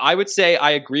 I would say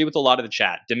I agree with a lot of the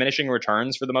chat. Diminishing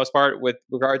returns for the most part with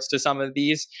regards to some of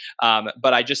these.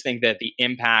 But I just think that the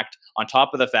impact, on top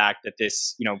of the fact that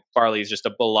this, Farley is just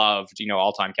a beloved,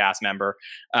 all-time cast member,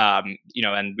 and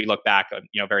we look back,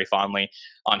 very fondly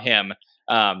on him.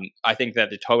 I think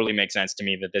that it totally makes sense to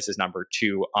me that this is number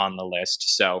 2 on the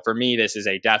list. So for me, this is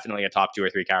definitely a top 2 or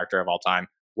 3 character of all time.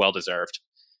 Well deserved.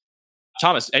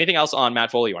 Thomas, anything else on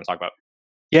Matt Foley you want to talk about?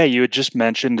 Yeah, you had just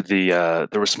mentioned there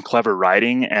was some clever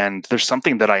writing, and there's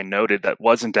something that I noted that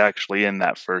wasn't actually in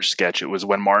that first sketch. It was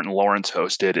when Martin Lawrence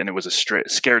hosted, and it was a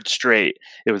Scared Straight.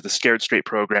 It was the Scared Straight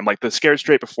program, like the Scared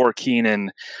Straight before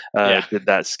Keenan did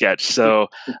that sketch. So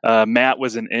Matt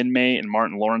was an inmate, and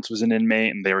Martin Lawrence was an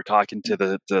inmate, and they were talking to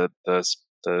the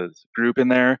group in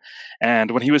there.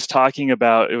 And when he was talking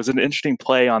about, it was an interesting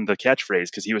play on the catchphrase,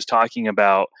 because he was talking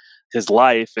about his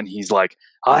life, and he's like,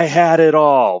 I had it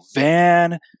all,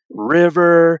 van,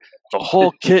 river, the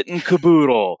whole kit and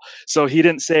caboodle. So he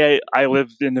didn't say I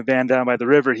lived in the van down by the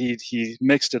river. He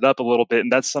mixed it up a little bit, and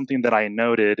that's something that I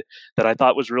noted that I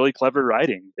thought was really clever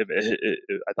writing.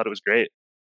 I thought it was great.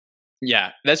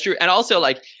 Yeah, that's true. And also,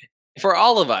 for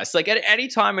all of us, at any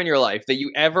time in your life that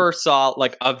you ever saw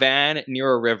a van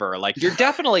near a river, you're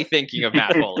definitely thinking of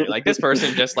Matt Foley. This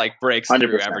person just breaks 100%.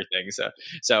 through everything.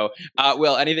 So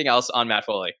Will, anything else on Matt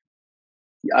Foley?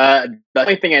 The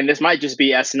only thing, and this might just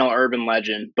be SNL urban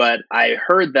legend, but I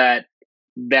heard that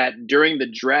during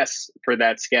the dress for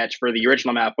that sketch for the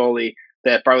original Matt Foley,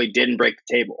 that Farley didn't break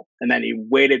the table, and then he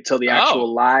waited till the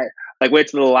actual wait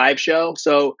till the live show.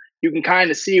 So you can kind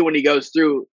of see when he goes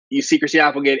through, you see Christina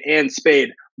Applegate and Spade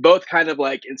both kind of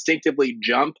instinctively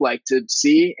jump to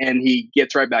see, and he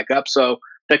gets right back up. So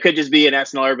that could just be an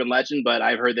SNL urban legend, but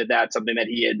I've heard that that's something that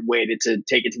he had waited to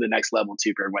take it to the next level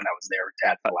too for when I was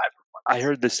there at the live performance. I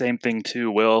heard the same thing too,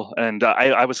 Will, and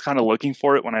I was kind of looking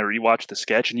for it when I rewatched the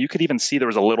sketch, and you could even see there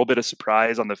was a little bit of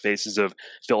surprise on the faces of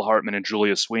Phil Hartman and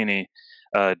Julia Sweeney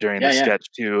during the sketch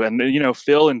too. And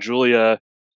Phil and Julia,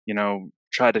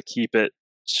 tried to keep it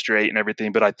straight and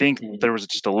everything, but I think there was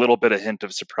just a little bit of hint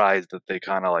of surprise that they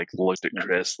kind of looked at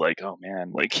Chris oh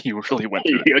man, he really went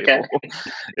through the okay.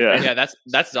 Yeah,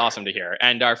 that's awesome to hear.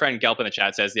 And our friend Gelp in the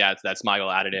chat says, yeah, that's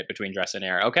Smigel added it between dress and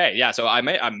air. Okay, yeah, so I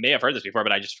may have heard this before,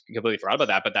 but I just completely forgot about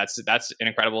that. But that's an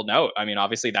incredible note. I mean,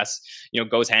 obviously that's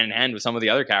goes hand in hand with some of the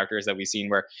other characters that we've seen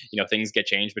where things get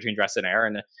changed between dress and air,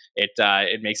 and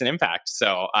it makes an impact.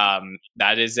 So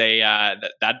that is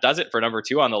that does it for number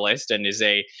 2 on the list, and is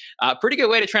a pretty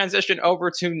good way to transition over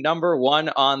to number 1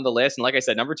 on the list. And like I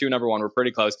said, number 2, number 1 were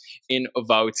pretty close in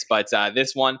votes, but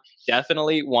this one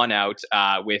definitely won out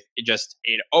with just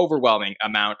an overwhelming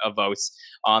amount of votes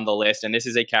on the list. And this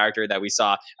is a character that we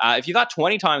saw. If you thought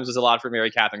 20 times was a lot for Mary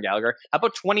Catherine Gallagher, how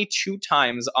about 22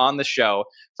 times on the show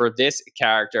for this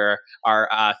character, our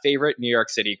favorite New York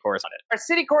City correspondent? Our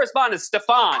city correspondent,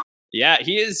 Stefan. Yeah,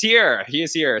 he is here.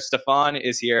 Stefan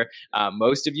is here.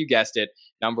 Most of you guessed it.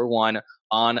 Number 1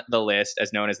 on the list,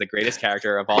 as known as the greatest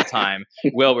character of all time.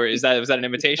 Will, was that an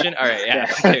invitation? All right,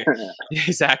 yeah.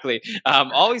 Exactly.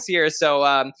 Always here. So,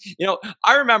 I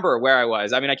remember where I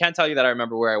was. I mean, I can't tell you that I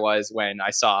remember where I was when I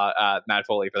saw Matt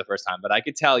Foley for the first time, but I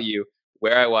could tell you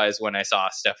where I was when I saw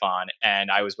Stefan,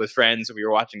 and I was with friends. We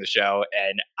were watching the show,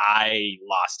 and I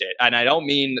lost it. And I don't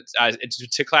mean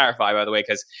to clarify, by the way,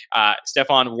 because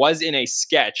Stefan was in a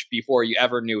sketch before you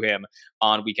ever knew him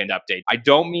on Weekend Update. I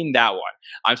don't mean that one.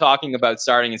 I'm talking about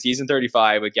starting in season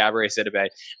 35 with Gabriel Sidibe.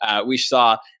 We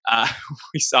saw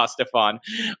Stefan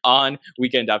on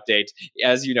Weekend Update,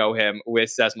 as you know him,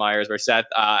 with Seth Meyers, where Seth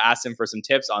asked him for some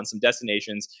tips on some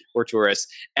destinations for tourists.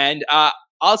 And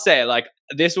I'll say, like,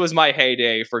 this was my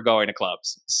heyday for going to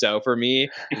clubs. So for me,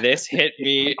 this hit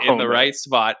me in the right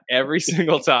spot every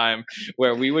single time,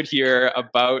 where we would hear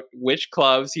about which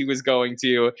clubs he was going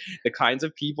to, the kinds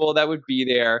of people that would be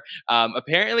there.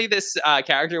 Apparently, this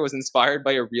character was inspired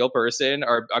by a real person,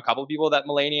 or a couple of people that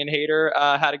Mulaney and Hader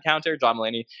had encountered. John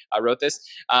Mulaney wrote this,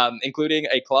 including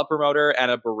a club promoter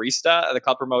and a barista. The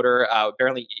club promoter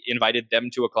apparently invited them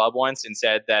to a club once and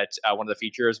said that one of the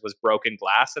features was broken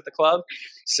glass at the club.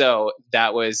 So that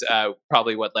was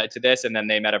probably what led to this. And then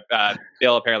they met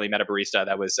Bill apparently met a barista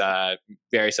that was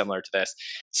very similar to this.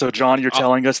 So, John, you're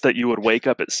telling us that you would wake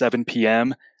up at 7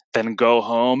 p.m., then go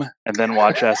home, and then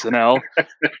watch SNL?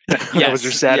 That was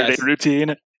your Saturday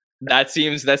routine? That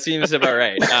seems about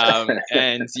right.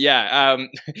 And yeah,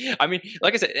 I mean,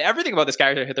 like I said, everything about this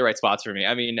character hit the right spots for me.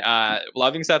 I mean,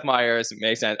 loving Seth Meyers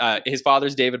makes sense. His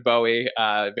father's David Bowie,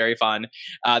 very fun.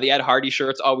 The Ed Hardy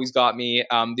shirts always got me.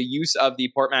 The use of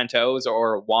the portmanteaus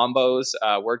or wombos,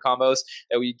 word combos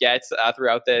that we get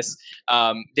throughout this.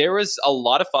 There was a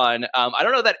lot of fun. I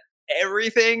don't know that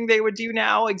everything they would do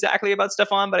now exactly about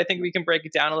Stefan, but I think we can break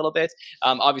it down a little bit.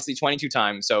 Obviously 22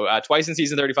 times. So twice in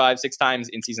season 35, 6 times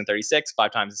in season 36,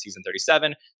 5 times in season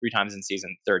 37, 3 times in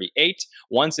season 38,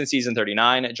 once in season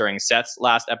 39 during Seth's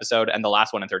last episode, and the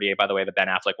last one in 38, by the way, the Ben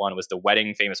Affleck one was the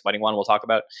famous wedding one we'll talk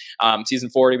about. Season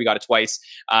 40, we got it twice,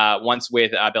 once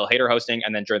with Bill Hader hosting,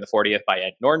 and then during the 40th by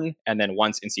Ed Norton, and then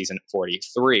once in season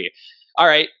 43. All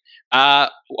right.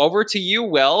 Over to you,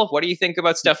 Will. What do you think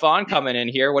about Stefan coming in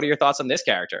here? What are your thoughts on this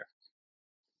character?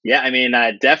 Yeah, I mean,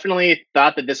 I definitely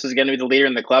thought that this was going to be the leader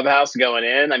in the clubhouse going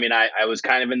in. I mean, I was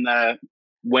kind of in the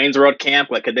Wayne's World camp,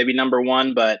 like, could they be number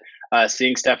one? But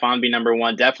seeing Stefan be number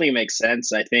one definitely makes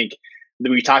sense. I think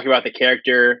we talk about the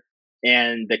character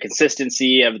and the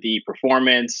consistency of the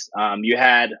performance. You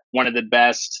had one of the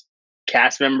best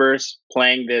cast members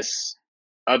playing this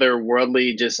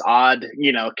otherworldly, just odd,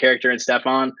 character in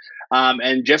Stefan.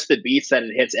 And just the beats that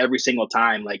it hits every single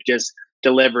time, like, just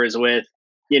delivers with,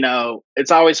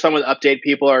 it's always fun when update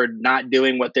people are not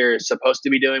doing what they're supposed to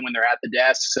be doing when they're at the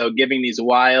desk. So giving these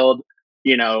wild,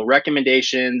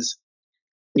 recommendations.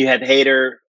 You had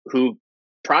Hader, who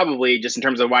probably, just in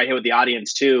terms of why he hit with the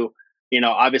audience too,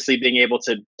 obviously being able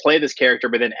to play this character,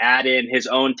 but then add in his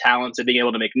own talents of being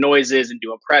able to make noises and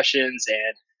do impressions,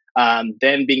 and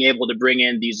then being able to bring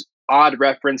in these odd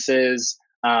references,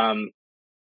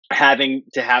 having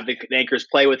to have the anchors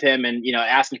play with him and,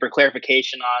 asking for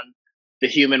clarification on the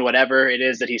human, whatever it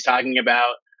is that he's talking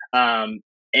about.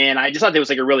 And I just thought it was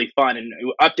like a really fun, and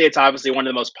updates, obviously one of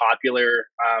the most popular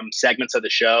segments of the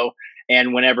show.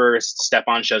 And whenever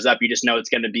Stefan shows up, you just know it's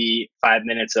going to be 5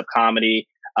 minutes of comedy.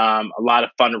 A lot of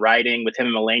fun writing with him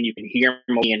and Mulaney. You can hear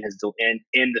him in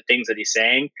the things that he's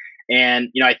saying. And,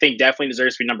 I think definitely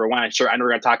deserves to be number one. I know we're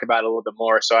going to talk about it a little bit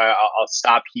more, so I'll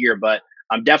stop here. But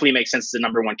definitely makes sense as the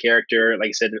number one character. Like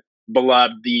I said,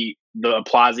 beloved, the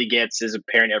applause he gets is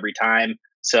apparent every time.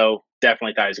 So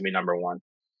definitely thought he was going to be number one.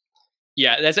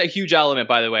 Yeah, that's a huge element,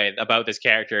 by the way, about this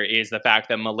character, is the fact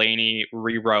that Mulaney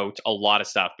rewrote a lot of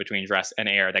stuff between Dress and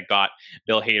Air that got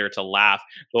Bill Hader to laugh.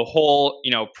 The whole,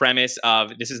 premise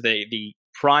of this is the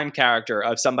prime character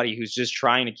of somebody who's just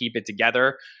trying to keep it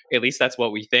together. At least that's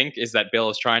what we think, is that Bill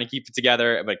is trying to keep it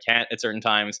together, but can't at certain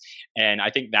times. And I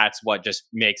think that's what just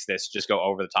makes this just go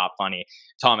over the top funny.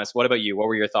 Thomas, what about you? What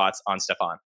were your thoughts on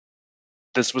Stefan?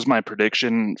 This was my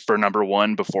prediction for number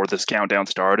one before this countdown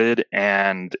started,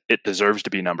 and it deserves to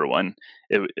be number one.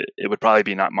 It would probably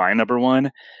be not my number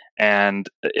one. And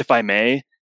if I may,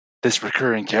 this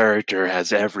recurring character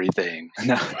has everything.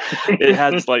 It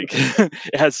has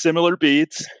it has similar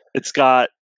beats. It's got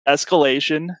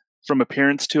escalation from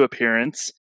appearance to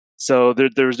appearance. So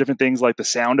there's different things like the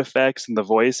sound effects and the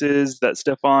voices that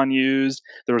Stefan used.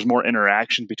 There was more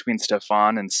interaction between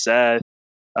Stefan and Seth.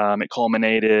 It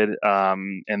culminated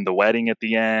in the wedding at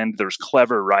the end. There was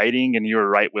clever writing, and you were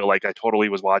right, Will. Like, I totally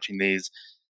was watching these,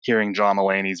 hearing John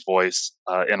Mulaney's voice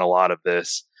in a lot of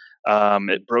this.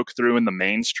 It broke through in the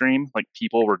mainstream. Like,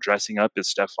 people were dressing up as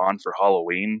Stefan for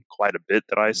Halloween quite a bit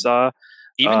that I saw.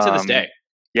 Even to this day.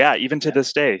 Yeah, even to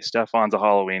this day, Stefan's a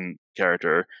Halloween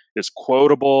character. It's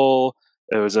quotable.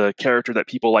 It was a character that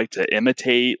people like to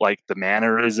imitate, like the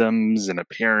mannerisms and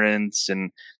appearance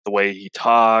and the way he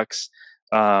talks.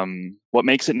 What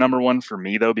makes it number one for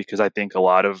me, though, because I think a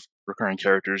lot of recurring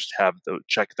characters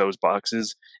check those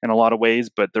boxes in a lot of ways,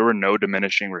 but there were no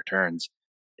diminishing returns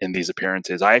in these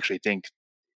appearances. I actually think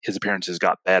his appearances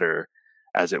got better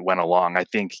as it went along. I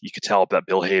think you could tell that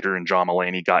Bill Hader and John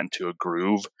Mulaney got into a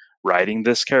groove writing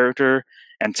this character.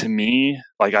 And to me,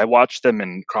 like, I watched them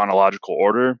in chronological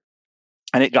order,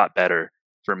 and it got better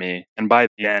for me. And by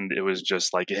the end, it was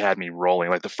just like, it had me rolling.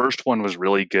 Like, the first one was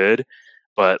really good,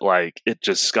 but like, it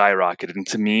just skyrocketed. And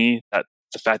to me, that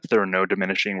the fact that there are no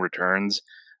diminishing returns,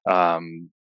 that's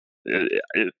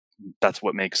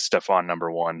what makes Stefan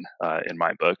number one in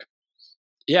my book.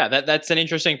 Yeah, that's an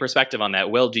interesting perspective on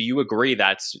that. Will, do you agree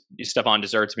that Stefan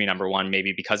deserves to be number one,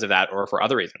 maybe because of that or for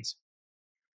other reasons?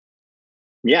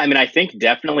 Yeah, I mean, I think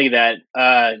definitely that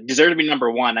deserved to be number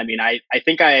one. I mean, I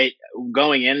think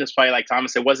going in, it's probably like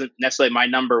Thomas, it wasn't necessarily my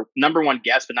number one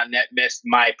guess, but not missed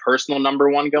my personal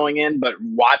number one going in. But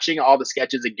watching all the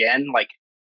sketches again, like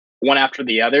one after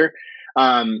the other,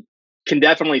 can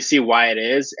definitely see why it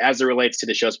is as it relates to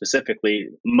the show specifically,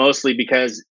 mostly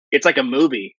because it's like a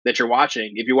movie that you're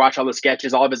watching. If you watch all the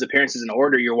sketches, all of his appearances in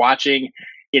order, you're watching,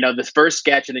 this first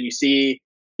sketch, and then you see,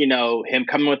 him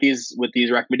coming with these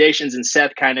recommendations, and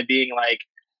Seth kind of being like,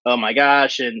 oh my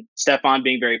gosh, and Stefan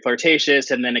being very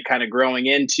flirtatious, and then it kind of growing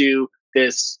into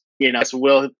this,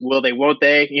 will they, won't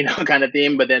they, kind of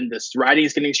theme. But then this writing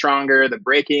is getting stronger, the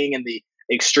breaking and the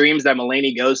extremes that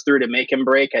Mulaney goes through to make him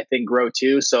break, I think, grow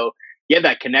too. So you have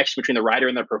that connection between the writer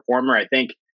and the performer. I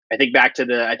think back to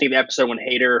the episode when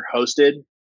Hader hosted,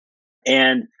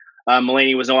 and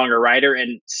Mulaney was no longer a writer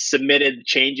and submitted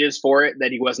changes for it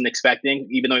that he wasn't expecting,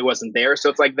 even though he wasn't there. So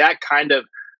it's like that kind of,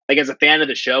 like, as a fan of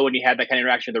the show, when you have that kind of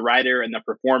interaction with the writer and the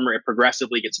performer, it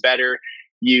progressively gets better.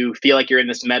 You feel like you're in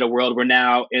this meta world where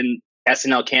now in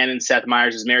SNL canon, Seth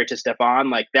Meyers is married to Stefan.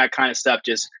 Like, that kind of stuff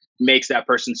just makes that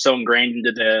person so ingrained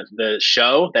into the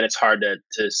show that it's hard to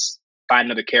find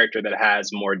another character that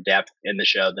has more depth in the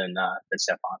show than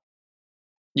Stefan.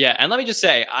 Yeah, and let me just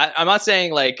say, I'm not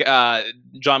saying like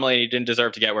John Mulaney didn't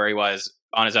deserve to get where he was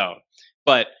on his own,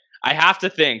 but I have to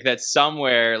think that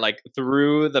somewhere, like,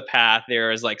 through the path, there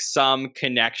is like some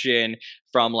connection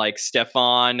from like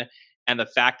Stefan and the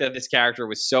fact that this character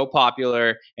was so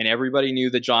popular and everybody knew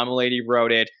that John Mulaney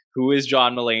wrote it. Who is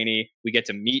John Mulaney? We get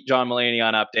to meet John Mulaney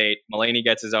on Update. Mulaney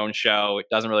gets his own show. It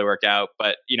doesn't really work out,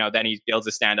 but then he builds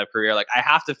a stand-up career. Like, I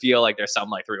have to feel like there's some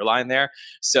like through line there.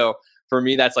 So for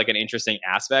me, that's like an interesting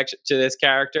aspect to this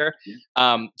character.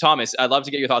 Thomas, I'd love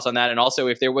to get your thoughts on that. And also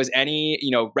if there was any,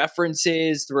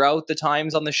 references throughout the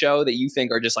times on the show that you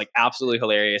think are just like absolutely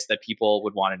hilarious that people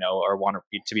would want to know or want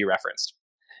to be referenced.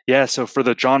 Yeah, so for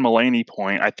the John Mulaney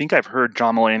point, I think I've heard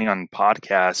John Mulaney on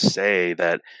podcasts say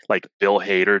that, like, Bill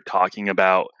Hader talking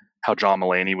about how John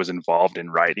Mulaney was involved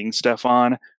in writing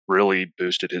Stefan really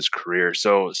boosted his career.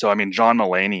 So I mean, John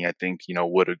Mulaney, I think,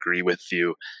 would agree with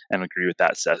you and agree with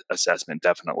that assessment.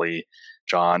 Definitely,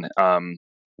 John.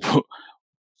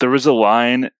 There was a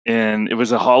line it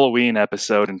was a Halloween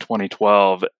episode in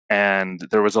 2012, and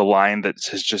there was a line that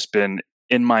has just been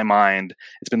in my mind.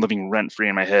 It's been living rent free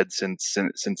in my head since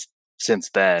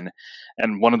then.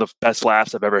 And one of the best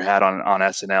laughs I've ever had on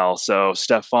SNL. So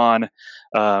Stefan,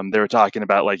 they were talking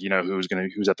about, like,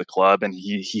 who's at the club, and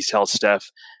he tells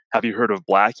Steph, have you heard of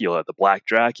Blackula, the Black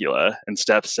Dracula? And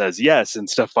Steph says, yes. And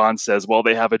Stefan says, well,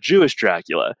 they have a Jewish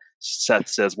Dracula. Seth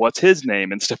says, what's his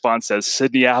name? And Stefan says,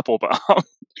 Sidney Applebaum.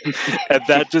 And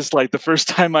that just, like, the first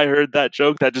time I heard that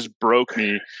joke, that just broke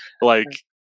me, like,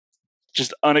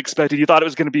 just unexpected. You thought it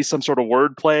was going to be some sort of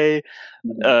wordplay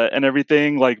and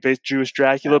everything, like Jewish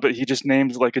Dracula, but he just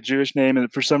named like a Jewish name, and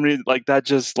for some reason, like, that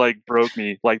just like broke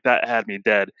me. Like, that had me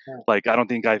dead. Like, I don't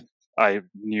think I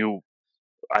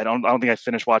think I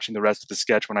finished watching the rest of the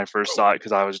sketch when I first saw it,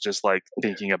 because I was just like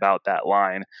thinking about that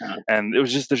line. And it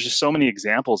was just, there's just so many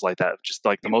examples like that, just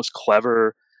like the most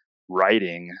clever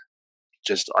writing.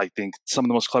 Just, I think some of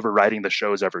the most clever writing the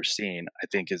show's ever seen, I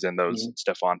think, is in those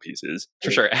Stefan pieces.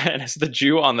 For sure. And as the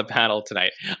Jew on the panel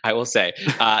tonight, I will say,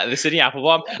 the Sidney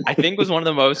Applebaum, I think, was one of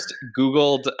the most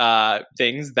Googled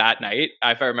things that night.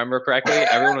 If I remember correctly,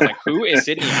 everyone was like, who is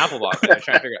Sidney Applebaum? And I was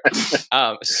trying to figure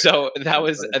out. So that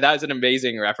was an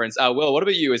amazing reference. Will, what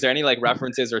about you? Is there any like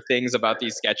references or things about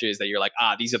these sketches that you're like,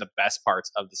 these are the best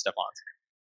parts of the Stefans?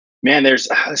 Man, there's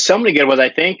so many good ones.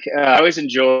 I think I always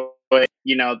enjoy,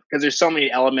 because there's so many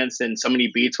elements and so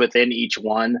many beats within each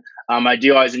one. I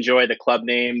do always enjoy the club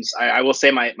names. I will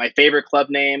say my favorite club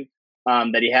name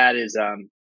that he had is.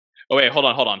 Oh wait, hold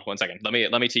on 1 second. Let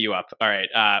me tee you up. All right,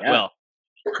 yeah. Will.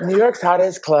 New York's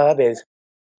hottest club is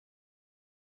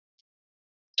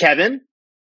Kevin.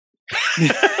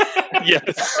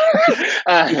 Yes.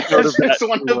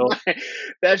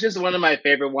 That's just one of my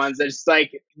favorite ones. It's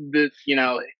like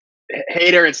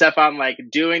Hader and Stefan like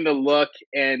doing the look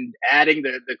and adding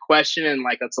the question and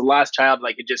like it's the lost child.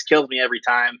 Like it just kills me every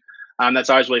time. That's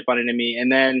always really funny to me.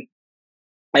 And then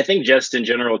I think just in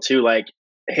general too, like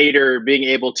Hader being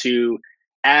able to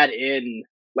add in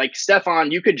like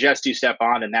Stefan, you could just do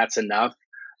Stefan and that's enough.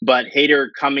 But Hader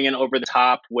coming in over the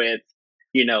top with,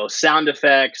 sound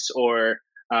effects or,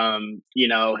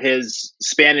 his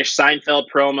Spanish Seinfeld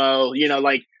promo,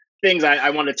 like things I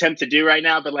want to attempt to do right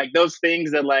now, but like those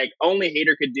things that like only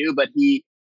Hader could do, but he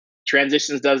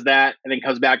transitions, does that, and then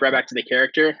comes back right back to the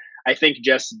character. I think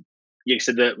just you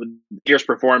said the Hader's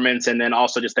performance and then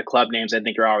also just the club names, I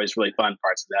think are always really fun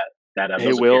parts of that. Hey,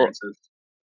 those appearances.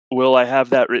 Will, I have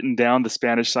that written down, the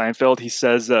Spanish Seinfeld. He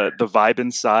says the vibe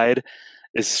inside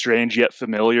is strange yet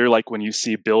familiar, like when you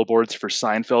see billboards for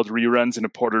Seinfeld reruns in a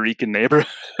Puerto Rican neighborhood.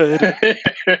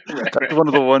 That's one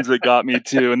of the ones that got me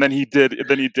too. And then he did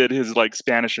his like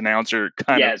Spanish announcer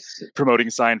kind of promoting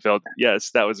Seinfeld.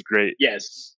 Yes, that was great.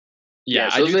 Yes. Yeah,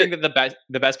 I do think that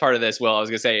the best part of this, Will, I was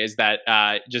gonna say, is that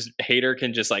just Hader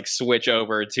can just like switch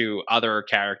over to other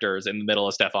characters in the middle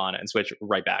of Stefan and switch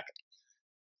right back.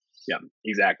 Yeah,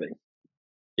 exactly.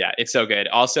 Yeah, it's so good.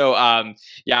 Also, I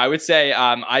would say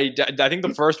I think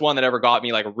the first one that ever got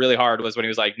me like really hard was when he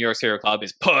was like, New York Serial Club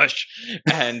is push,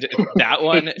 and that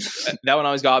one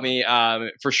always got me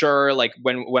for sure. Like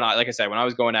when I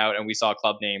was going out and we saw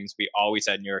club names, we always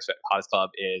said New York's hottest club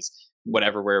is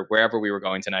wherever we were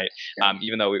going tonight,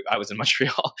 even though I was in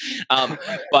Montreal.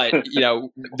 But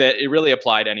that it really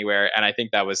applied anywhere, and I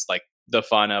think that was like the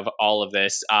fun of all of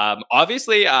this.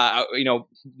 Obviously,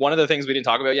 one of the things we didn't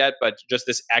talk about yet, but just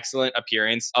this excellent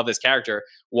appearance of this character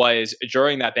was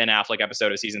during that Ben Affleck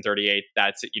episode of season 38.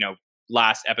 That's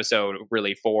last episode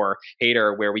really for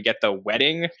Hader, where we get the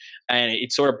wedding and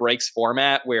it sort of breaks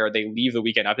format where they leave the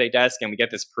Weekend Update desk and we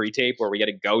get this pre-tape where we get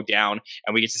to go down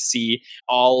and we get to see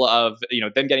all of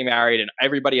them getting married and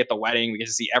everybody at the wedding. We get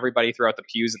to see everybody throughout the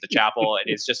pews at the chapel. And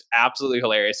it's just absolutely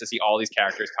hilarious to see all these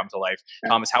characters come to life.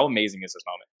 Thomas, how amazing is this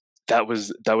moment? That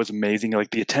was amazing.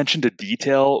 Like the attention to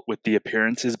detail with the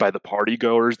appearances by the party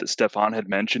goers that Stefan had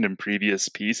mentioned in previous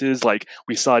pieces. Like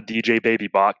we saw DJ Baby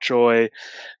Bok Choy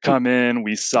come in.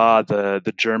 We saw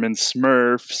the German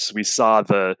Smurfs. We saw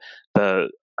the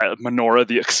Menorah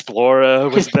the Explorer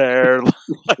was there.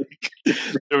 Like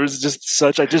there was just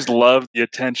I just love the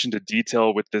attention to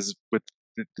detail with this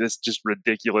just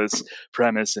ridiculous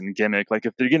premise and gimmick. Like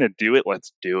if they're gonna do it,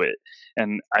 let's do it.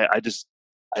 And I just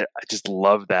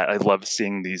love that. I love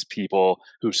seeing these people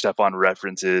who Stefan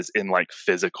references in like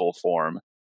physical form.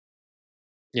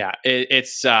 Yeah,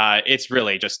 it's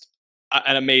really just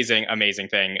an amazing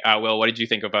thing. Will, what did you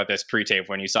think about this pre-tape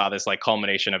when you saw this like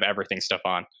culmination of everything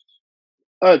Stefan?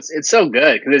 Oh, it's so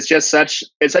good because it's just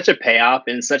such a payoff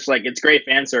and such like it's great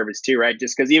fan service too, right?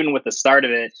 Just because even with the start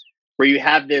of it, where you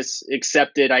have this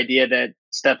accepted idea that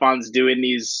Stefan's doing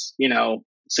these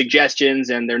suggestions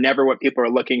and they're never what people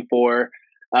are looking for.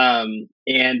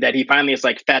 And that he finally is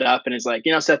like fed up and is like,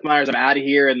 Seth Meyers, I'm out of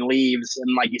here, and leaves.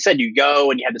 And like you said, you go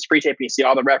and you have this pre-tape and you see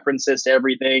all the references to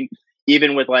everything,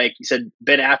 even with like you said,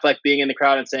 Ben Affleck being in the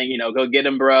crowd and saying, go get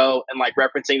him, bro. And like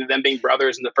referencing them being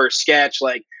brothers in the first sketch,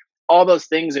 like all those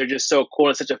things are just so cool.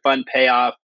 It's such a fun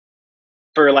payoff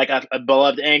for like a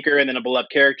beloved anchor and then a beloved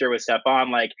character with Stefan.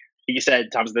 Like you said,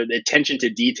 Thomas, the attention to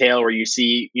detail where you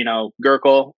see,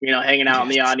 Gurkel, hanging out in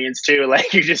the audience too.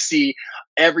 Like you just see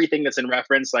everything that's in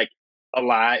reference, like a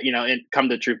lot, and come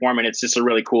to true form. And it's just a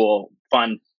really cool,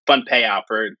 fun payout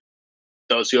for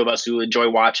those of us who enjoy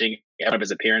watching one of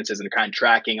his appearances and kind of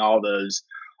tracking all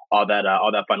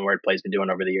that fun wordplay he's been doing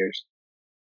over the years.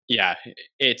 Yeah,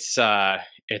 it's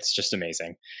just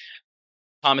amazing.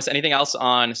 Thomas, anything else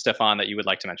on Stefan that you would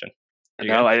like to mention?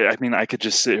 No, I mean, I could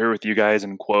just sit here with you guys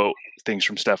and quote things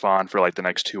from Stefan for like the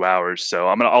next 2 hours. So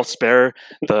I'll spare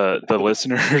the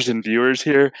listeners and viewers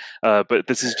here. But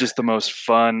this is just the most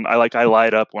fun. I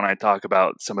light up when I talk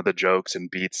about some of the jokes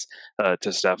and beats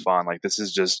to Stefan. Like this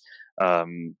is just, I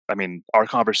mean, our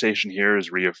conversation here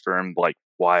is reaffirmed like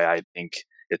why I think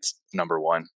it's number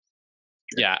one.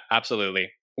 Yeah,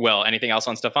 absolutely. Will, anything else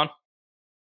on Stefan?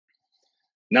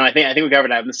 No, I think we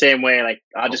covered that in the same way. Like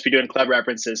I'll just be doing club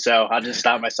references, so I'll just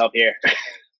stop myself here.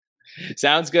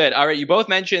 Sounds good. All right, you both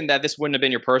mentioned that this wouldn't have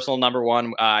been your personal number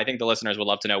one. I think the listeners would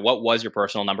love to know what was your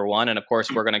personal number one, and of course,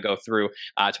 we're going to go through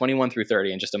 21 through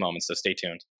 30 in just a moment. So stay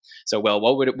tuned. So, Will,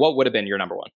 what would have been your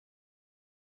number one?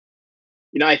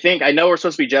 I know we're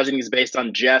supposed to be judging these based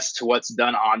on just what's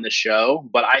done on the show,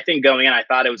 but I think going in, I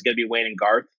thought it was going to be Wayne and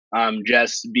Garth.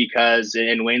 just because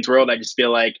in Wayne's World, I just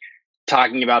feel like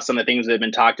talking about some of the things that have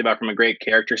been talked about from a great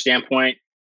character standpoint,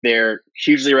 they're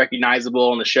hugely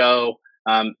recognizable in the show.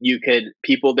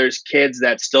 There's kids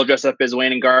that still dress up as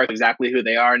Wayne and Garth, exactly who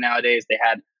they are nowadays. They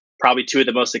had probably two of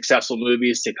the most successful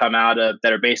movies to come out of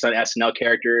that are based on SNL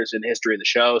characters in the history of the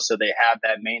show. So they have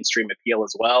that mainstream appeal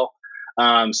as well.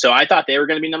 So I thought they were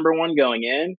going to be number one going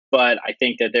in, but I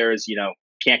think that there is,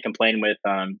 can't complain with,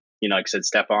 like I said,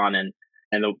 Stefan and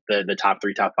the top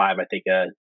three, top five. I think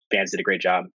fans did a great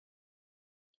job.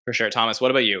 For sure. Thomas,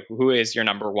 what about you? Who is your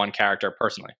number one character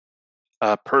personally?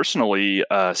 Personally,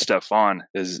 Stefan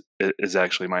is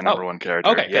actually my number one character.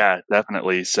 Okay, yeah, good.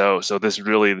 Definitely. So this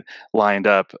really lined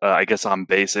up. I guess I'm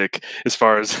basic as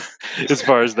far as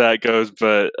that goes,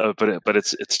 but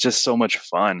it's just so much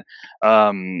fun.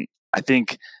 I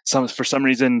think for some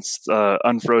reason,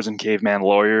 Unfrozen Caveman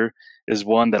Lawyer is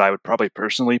one that I would probably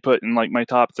personally put in like my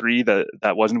top three. That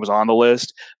was on the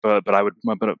list, but I would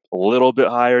put it a little bit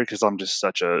higher because I'm just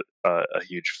such a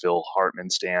huge Phil Hartman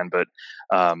stan. But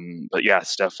yeah,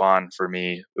 Stefan for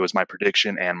me, it was my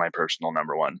prediction and my personal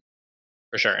number one.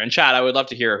 For sure. And chat, I would love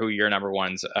to hear who your number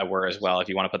ones were as well, if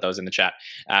you want to put those in the chat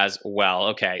as well.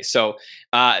 Okay, so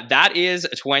that is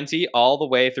 20 all the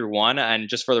way through one. And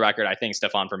just for the record, I think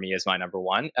Stefan for me is my number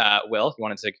one. Will, if you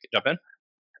wanted to jump in?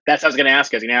 That's what I was going to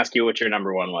ask. I was going to ask you what your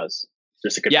number one was.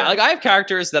 Just to confirm. Yeah, like I have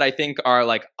characters that I think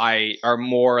are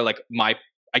more like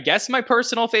I guess my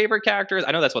personal favorite characters.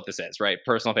 I know that's what this is, right?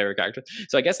 Personal favorite characters.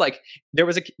 So I guess like there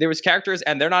was characters,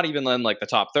 and they're not even in like the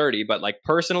top 30, but like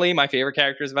personally, my favorite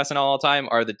characters of SNL all time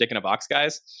are the Dick in a Box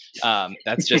guys.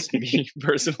 That's just me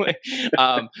personally.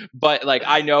 But like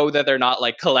I know that they're not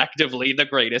like collectively the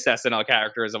greatest SNL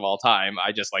characters of all time.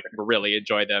 I just like really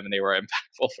enjoyed them, and they were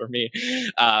impactful for me.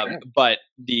 But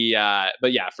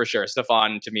yeah, for sure,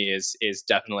 Stefan to me is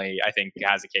definitely, I think,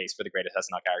 has a case for the greatest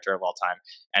SNL character of all time,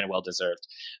 and well deserved.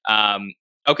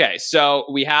 Okay, so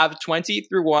we have 20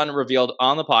 through 1 revealed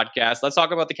on the podcast. Let's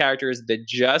talk about the characters that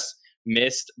just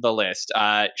missed the list.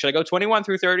 Should I go 21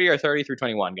 through 30 or 30 through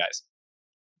 21, guys?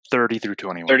 30 through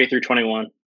 21. 30 through 21.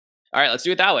 All right, let's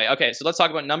do it that way. Okay, so let's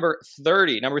talk about number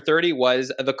 30. Number 30 was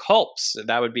the Culps.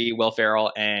 That would be Will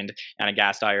Ferrell and Anna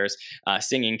Gasteyer's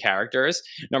singing characters.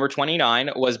 Number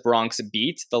 29 was Bronx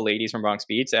Beat, the ladies from Bronx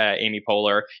Beat, Amy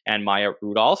Poehler and Maya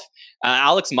Rudolph.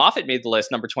 Alex Moffat made the list.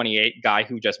 Number 28, guy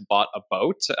who just bought a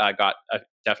boat, got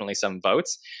definitely some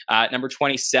votes. Number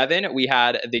 27, we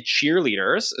had the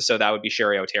Cheerleaders. So that would be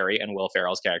Sherry O'Terry and Will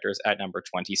Ferrell's characters at number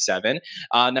 27.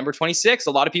 Number 26,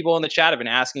 a lot of people in the chat have been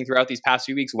asking throughout these past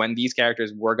few weeks when these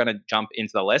characters were going to jump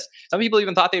into the list. Some people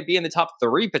even thought they'd be in the top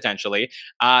 3 potentially.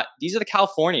 These are the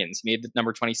Californians, made the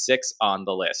number 26 on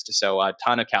the list. So a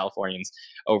ton of Californians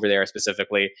over there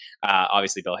specifically.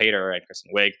 Obviously Bill Hader and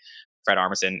Kristen Wiig, Fred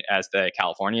Armisen as the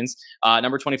Californians.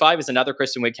 Number 25 is another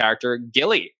Kristen Wiig character,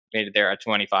 Gilly. Made it there at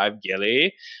 25,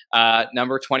 Gilly.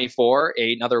 Number 24,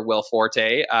 another Will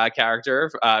Forte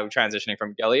character, transitioning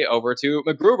from Gilly over to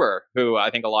MacGruber, who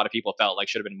I think a lot of people felt like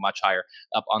should have been much higher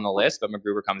up on the list, but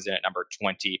MacGruber comes in at number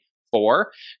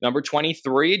 24. Number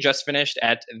 23, just finished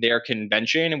at their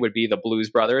convention, would be the Blues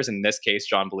Brothers, in this case,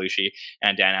 John Belushi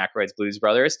and Dan Aykroyd's Blues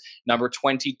Brothers. Number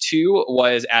 22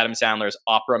 was Adam Sandler's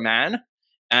Opera Man.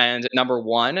 And number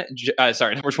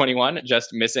 21, just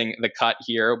missing the cut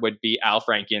here, would be Al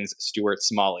Franken's Stuart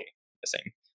Smalley,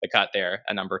 missing the cut there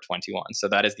at number 21. So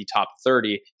that is the top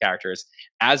 30 characters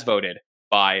as voted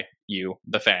by you,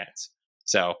 the fans.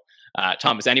 So,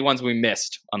 Thomas, any ones we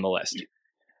missed on the list?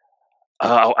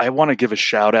 I want to give a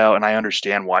shout out, and I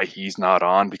understand why he's not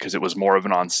on because it was more of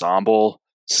an ensemble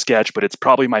sketch, but it's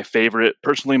probably my favorite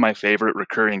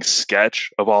recurring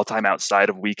sketch of all time outside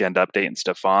of Weekend Update and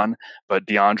Stefan. But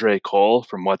DeAndre Cole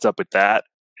from What's Up With That?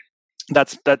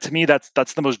 That's to me, that's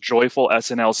the most joyful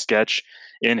SNL sketch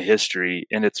in history.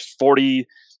 In its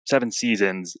 47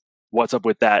 seasons, What's Up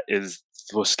With That is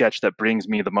the sketch that brings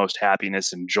me the most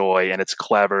happiness and joy, and it's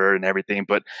clever and everything.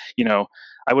 But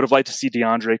I would have liked to see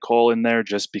DeAndre Cole in there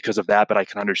just because of that, but I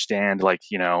can understand,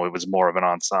 it was more of an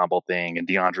ensemble thing, and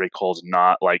DeAndre Cole's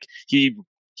not like he's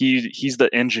the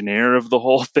engineer of the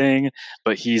whole thing,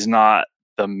 but he's not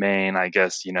the main, I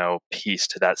guess, piece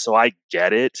to that. So I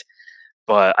get it,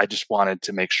 but I just wanted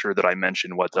to make sure that I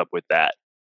mentioned What's Up With That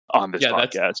on this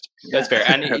podcast. That's fair.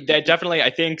 And that definitely,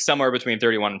 I think somewhere between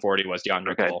 31 and 40 was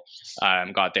DeAndre Cole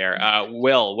got there.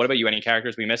 Will, what about you? Any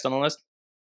characters we missed on the list?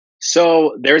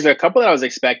 So there's a couple that I was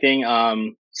expecting.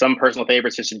 Some personal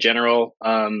favorites just in general.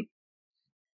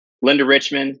 Linda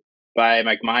Richmond by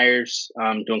Mike Myers,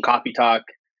 doing Coffee Talk.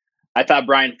 I thought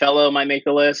Brian Fellow might make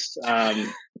the list.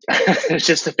 It's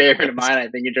just a favorite of mine. I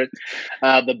think it's just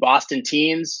the Boston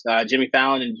Teens, Jimmy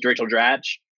Fallon and Rachel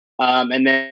Dratch, and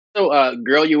then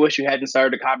 "Girl You Wish You Hadn't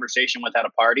Started a Conversation With at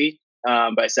a Party"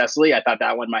 by Cecily. I thought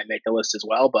that one might make the list as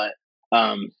well, but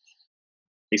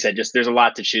he said just there's a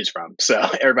lot to choose from, so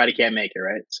everybody can't make it,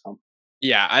 right? So.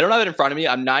 Yeah, I don't have it in front of me.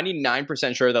 I'm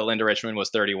 99% sure that Linda Richmond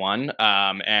was 31,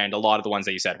 and a lot of the ones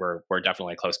that you said were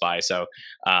definitely close by. So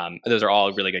those are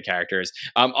all really good characters.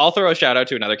 I'll throw a shout out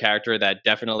to another character that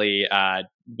definitely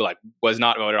was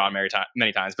not voted on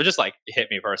many times, but just hit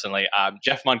me personally.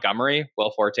 Jeff Montgomery,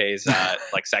 Will Forte's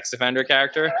sex offender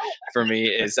character, for me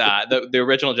is the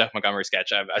original Jeff Montgomery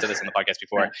sketch. I've said this in the podcast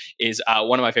before. Is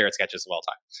one of my favorite sketches of all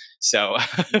time.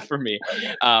 So for me,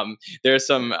 there's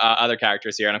some other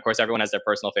characters here, and of course everyone has their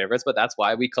personal favorites, but that's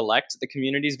why we collect the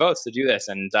community's votes to do this.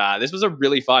 And this was a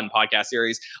really fun podcast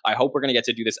series. I hope we're going to get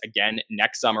to do this again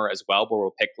next summer as well, where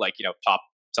we'll pick top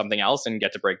something else and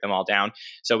get to break them all down,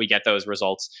 so we get those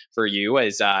results for you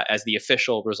as the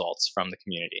official results from the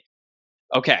community.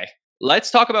 Okay,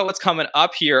 let's talk about what's coming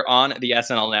up here on the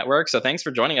SNL Network. So thanks for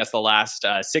joining us the last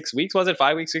 6 weeks. Was it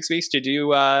 5 weeks, 6 weeks to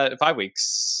do 5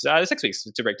 weeks, 6 weeks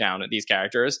to break down these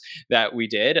characters that we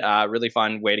did. Really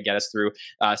fun way to get us through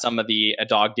some of the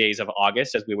dog days of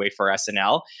August as we wait for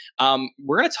SNL.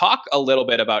 We're going to talk a little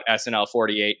bit about SNL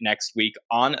 48 next week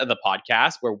on the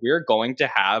podcast, where we're going to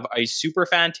have a super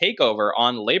fan takeover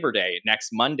on Labor Day next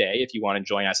Monday. If you want to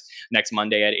join us next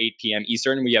Monday at 8 p.m.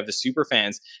 Eastern, we have the super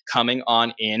fans coming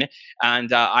on in.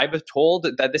 And I've been told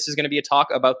that this is going to be a talk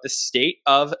about the state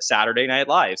of Saturday Night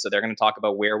Live. So they're going to talk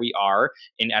about where we are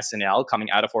in SNL coming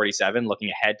out of 47, looking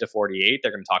ahead to 48.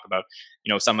 They're going to talk about,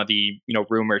 some of the,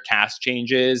 rumored cast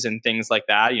changes and things like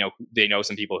that. They know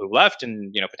some people who left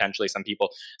and, potentially some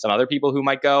other people who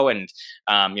might go, and,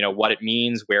 what it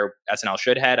means, where SNL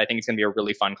should head. I think it's going to be a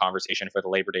really fun conversation for the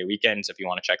Labor Day weekend. So if you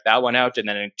want to check that one out. And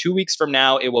then in 2 weeks from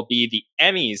now, it will be the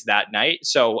Emmys that night.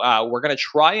 So we're going to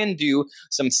try and do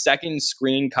some second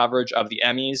screen coverage of the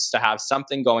Emmys to have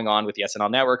something going on with the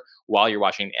SNL Network while you're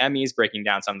watching the Emmys, breaking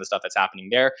down some of the stuff that's happening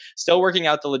there. Still working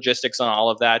out the logistics on all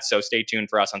of that, so stay tuned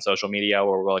for us on social media,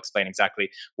 where we'll explain exactly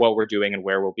what we're doing and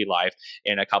where we'll be live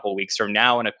in a couple weeks from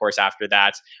now. And of course, after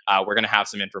that, we're going to have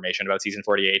some information about season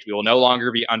 48. We will no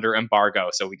longer be under embargo,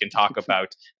 so we can talk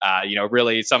about,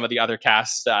 really some of the other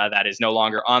casts that is no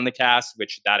longer on the cast,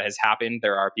 which that has happened.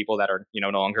 There are people that are, no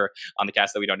longer on the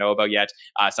cast that we don't know about yet.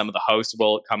 Some of the hosts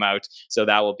will come out, so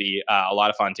that will be a lot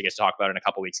of fun to get to talk about in a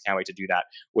couple weeks. Can't wait to do that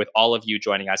with all of you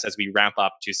joining us as we ramp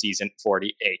up to season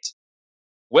 48.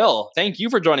 Will, thank you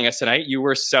for joining us tonight. You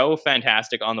were so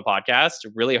fantastic on the podcast.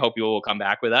 Really hope you will come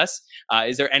back with us.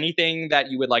 Is there anything that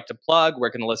you would like to plug?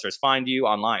 Where can the listeners find you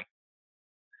online?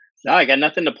 No, I got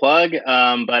nothing to plug,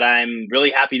 but I'm really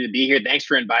happy to be here. Thanks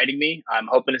for inviting me. I'm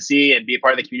hoping to see and be a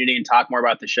part of the community and talk more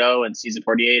about the show and season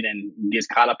 48 and get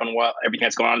caught up on everything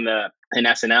that's going on in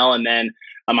SNL. And then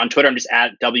on Twitter, I'm just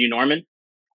at W Norman.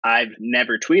 I've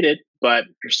never tweeted, but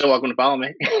you're still welcome to follow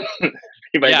me.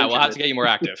 Yeah, we'll have to get you more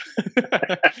active.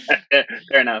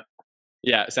 Fair enough.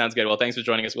 Yeah, sounds good. Well, thanks for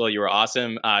joining us, Will. You were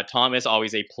awesome. Thomas,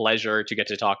 always a pleasure to get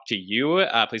to talk to you.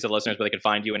 Please tell the listeners where they can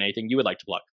find you and anything you would like to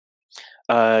plug.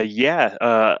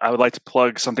 I would like to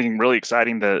plug something really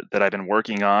exciting that I've been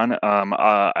working on.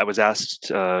 I was asked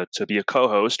to be a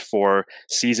co-host for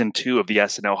season 2 of the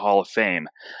SNL Hall of Fame.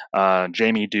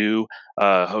 Jamie Dew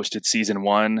hosted season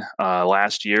 1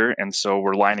 last year, and so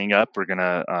we're lining up. We're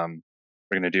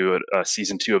gonna do a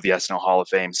season 2 of the SNL Hall of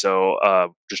Fame. So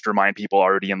just to remind people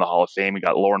already in the Hall of Fame, we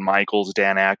got Lorne Michaels,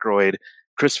 Dan Aykroyd,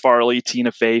 Chris Farley,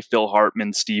 Tina Fey, Phil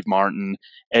Hartman, Steve Martin,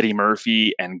 Eddie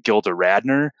Murphy, and Gilda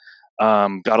Radner.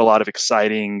 Got a lot of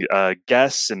exciting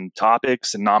guests and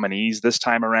topics and nominees this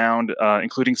time around,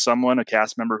 including a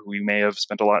cast member who we may have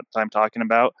spent a lot of time talking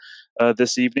about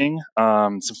this evening.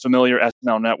 Some familiar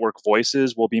SNL Network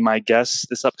voices will be my guests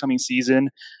this upcoming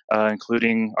season,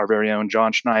 including our very own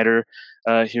John Schneider.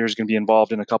 Here's going to be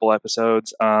involved in a couple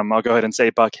episodes. I'll go ahead and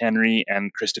say Buck Henry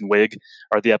and Kristen Wiig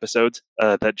are the episodes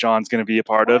that John's going to be a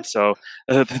part of. So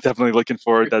definitely looking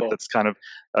forward. Cool. That's kind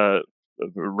of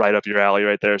right up your alley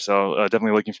right there. So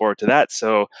definitely looking forward to that.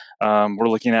 So we're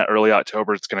looking at early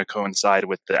October. It's going to coincide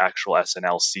with the actual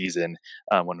SNL season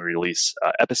when we release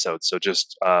episodes. So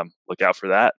just look out for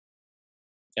that.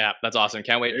 Yeah, that's awesome.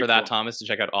 Can't wait Very for that, cool. Thomas, to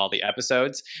check out all the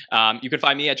episodes. You can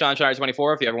find me at John Shire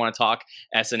 24 if you ever want to talk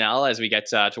SNL as we get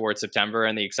towards September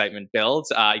and the excitement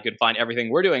builds. You can find everything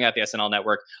we're doing at the SNL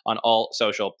Network on all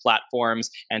social platforms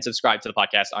and subscribe to the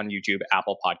podcast on YouTube,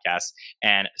 Apple Podcasts,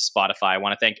 and Spotify. I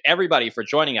want to thank everybody for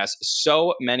joining us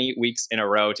so many weeks in a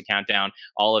row to count down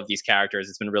all of these characters.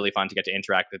 It's been really fun to get to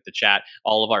interact with the chat.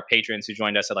 All of our patrons who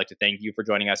joined us, I'd like to thank you for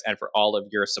joining us and for all of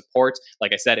your support.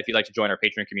 Like I said, if you'd like to join our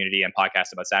Patreon community and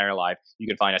podcast about Saturday Night Live, you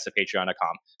can find us at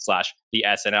patreon.com/the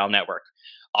SNL Network.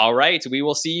 All right, we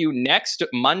will see you next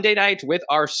Monday night with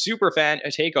our Superfan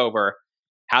Takeover.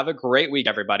 Have a great week,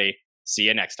 everybody. See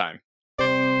you next time.